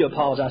I need to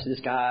apologize to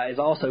this guy, is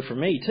also for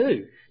me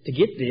too, to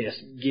get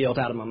this guilt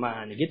out of my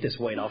mind, to get this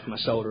weight off my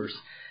shoulders,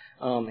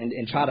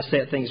 and try to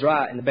set things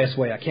right in the best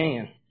way I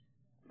can.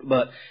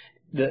 But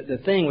the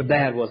thing with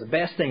Dad was, the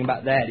best thing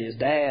about that is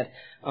Dad,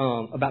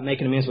 about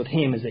making amends with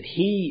him, is that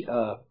he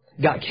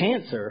got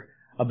cancer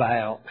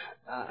about,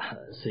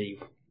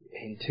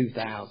 in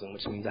 2000,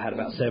 which means I had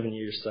about 7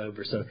 years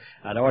sober. So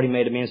I'd already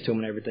made amends to him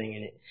and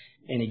everything.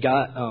 And he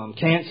got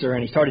cancer,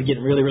 and he started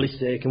getting really, really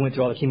sick and went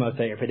through all the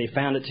chemotherapy. They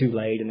found it too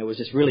late, and there was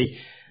just really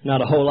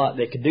not a whole lot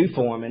they could do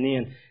for him. And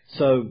then,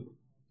 so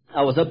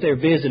I was up there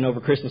visiting over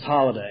Christmas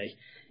holiday,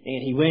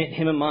 and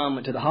him and Mom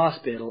went to the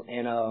hospital,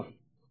 and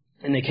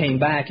they came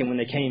back, and when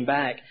they came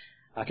back,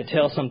 I could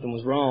tell something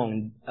was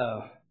wrong.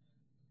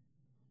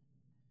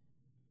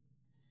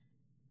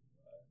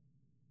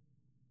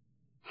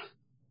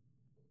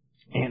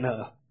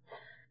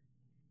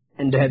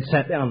 And Dad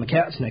sat down on the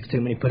couch next to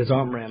me, and he put his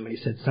arm around me, and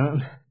he said,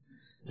 son,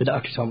 the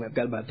doctor told me I've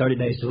got about 30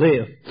 days to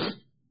live.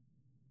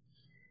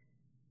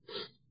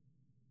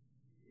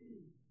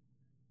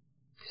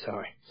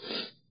 Sorry.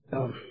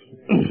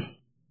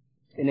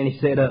 And then he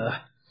said,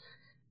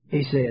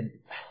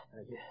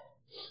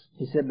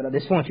 but I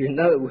just want you to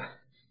know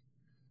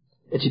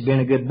that you've been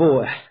a good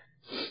boy.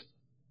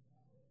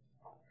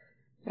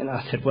 And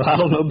I said, well, I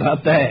don't know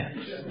about that.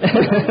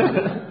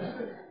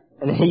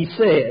 And he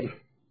said,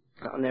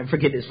 I'll never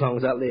forget this as long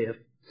as I live.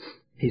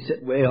 He said,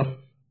 well,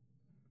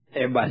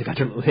 everybody's got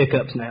their little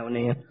hiccups now and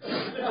then.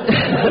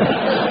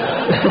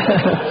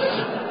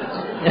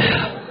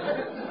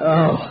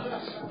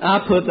 I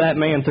put that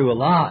man through a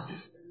lot.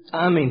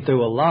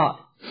 Through a lot.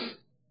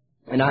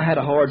 And I had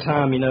a hard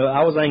time,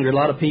 I was angry at a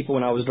lot of people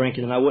when I was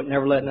drinking, and I wouldn't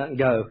never let nothing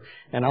go.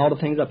 And all the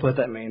things I put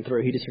that man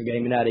through, he just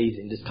forgave me that easy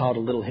and just called a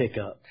little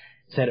hiccup.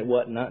 Said it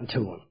wasn't nothing to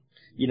him.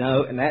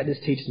 And that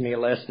just teaches me a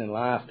lesson in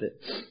life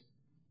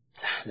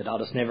that I'll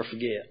just never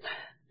forget.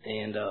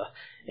 And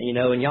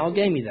y'all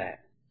gave me that.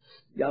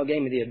 Y'all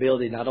gave me the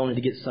ability not only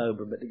to get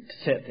sober, but to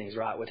set things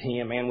right with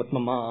him and with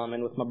my mom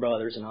and with my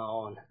brothers and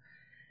all.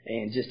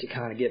 And just to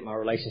kind of get my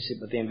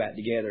relationship with them back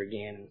together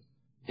again.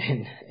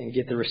 And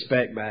get the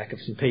respect back of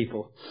some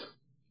people.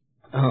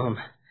 Some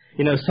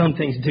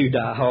things do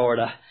die hard.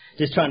 I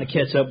just trying to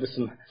catch up with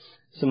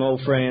some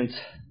old friends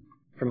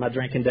from my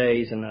drinking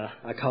days, and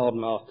I called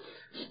my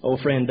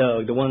old friend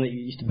Doug, the one that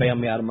used to bail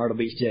me out of Myrtle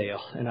Beach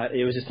jail. And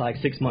it was just like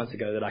 6 months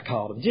ago that I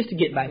called him, just to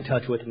get back in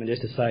touch with him and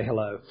just to say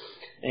hello.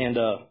 And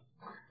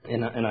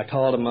I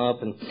called him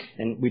up,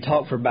 and we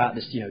talked for about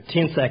just 10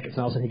 seconds, and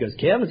all of a sudden he goes,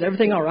 Kevin, is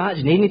everything all right?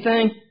 Do you need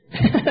anything?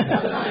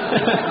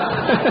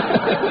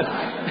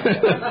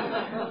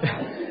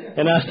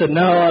 And I said,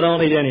 no, I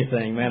don't need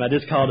anything, man. I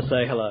just called to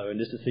say hello and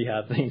just to see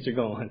how things are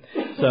going.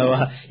 So,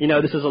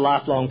 this is a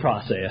lifelong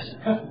process.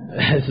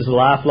 This is a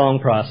lifelong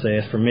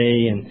process for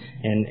me and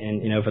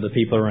for the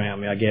people around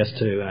me, I guess,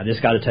 too. And I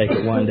just got to take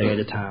it one day at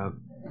a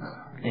time.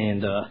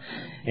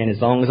 And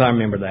as long as I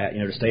remember that,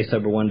 to stay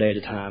sober one day at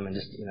a time and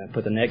just,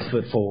 put the next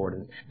foot forward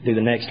and do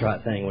the next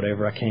right thing,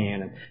 whatever I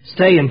can, and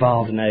stay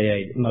involved in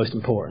AA, most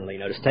importantly,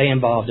 to stay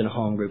involved in a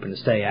home group and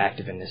to stay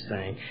active in this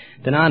thing,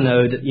 then I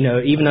know that,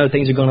 even though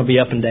things are going to be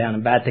up and down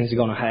and bad things are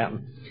going to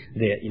happen,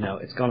 that,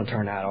 it's going to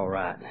turn out all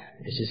right.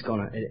 It's just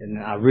and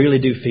I really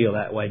do feel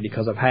that way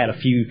because I've had a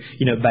few,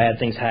 bad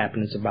things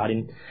happen in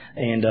sobriety,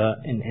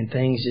 and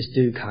things just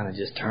do kind of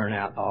just turn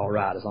out all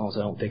right as long as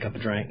I don't pick up a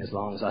drink and as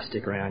long as I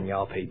stick around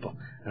y'all people.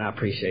 And I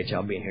appreciate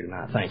y'all being here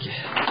tonight. Thank you.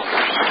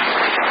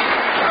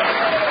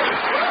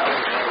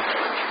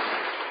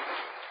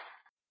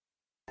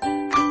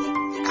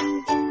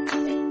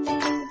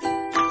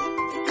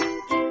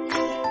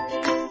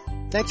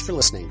 Thanks for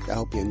listening. I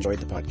hope you enjoyed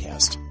the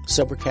podcast.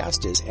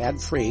 Sobercast is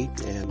ad-free,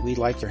 and we'd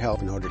like your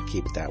help in order to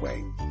keep it that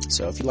way.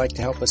 So if you'd like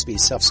to help us be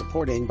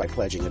self-supporting by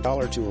pledging $1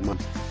 or $2 a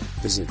month,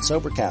 visit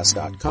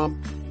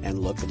Sobercast.com and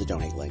look for the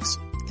donate links.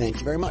 Thank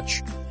you very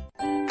much.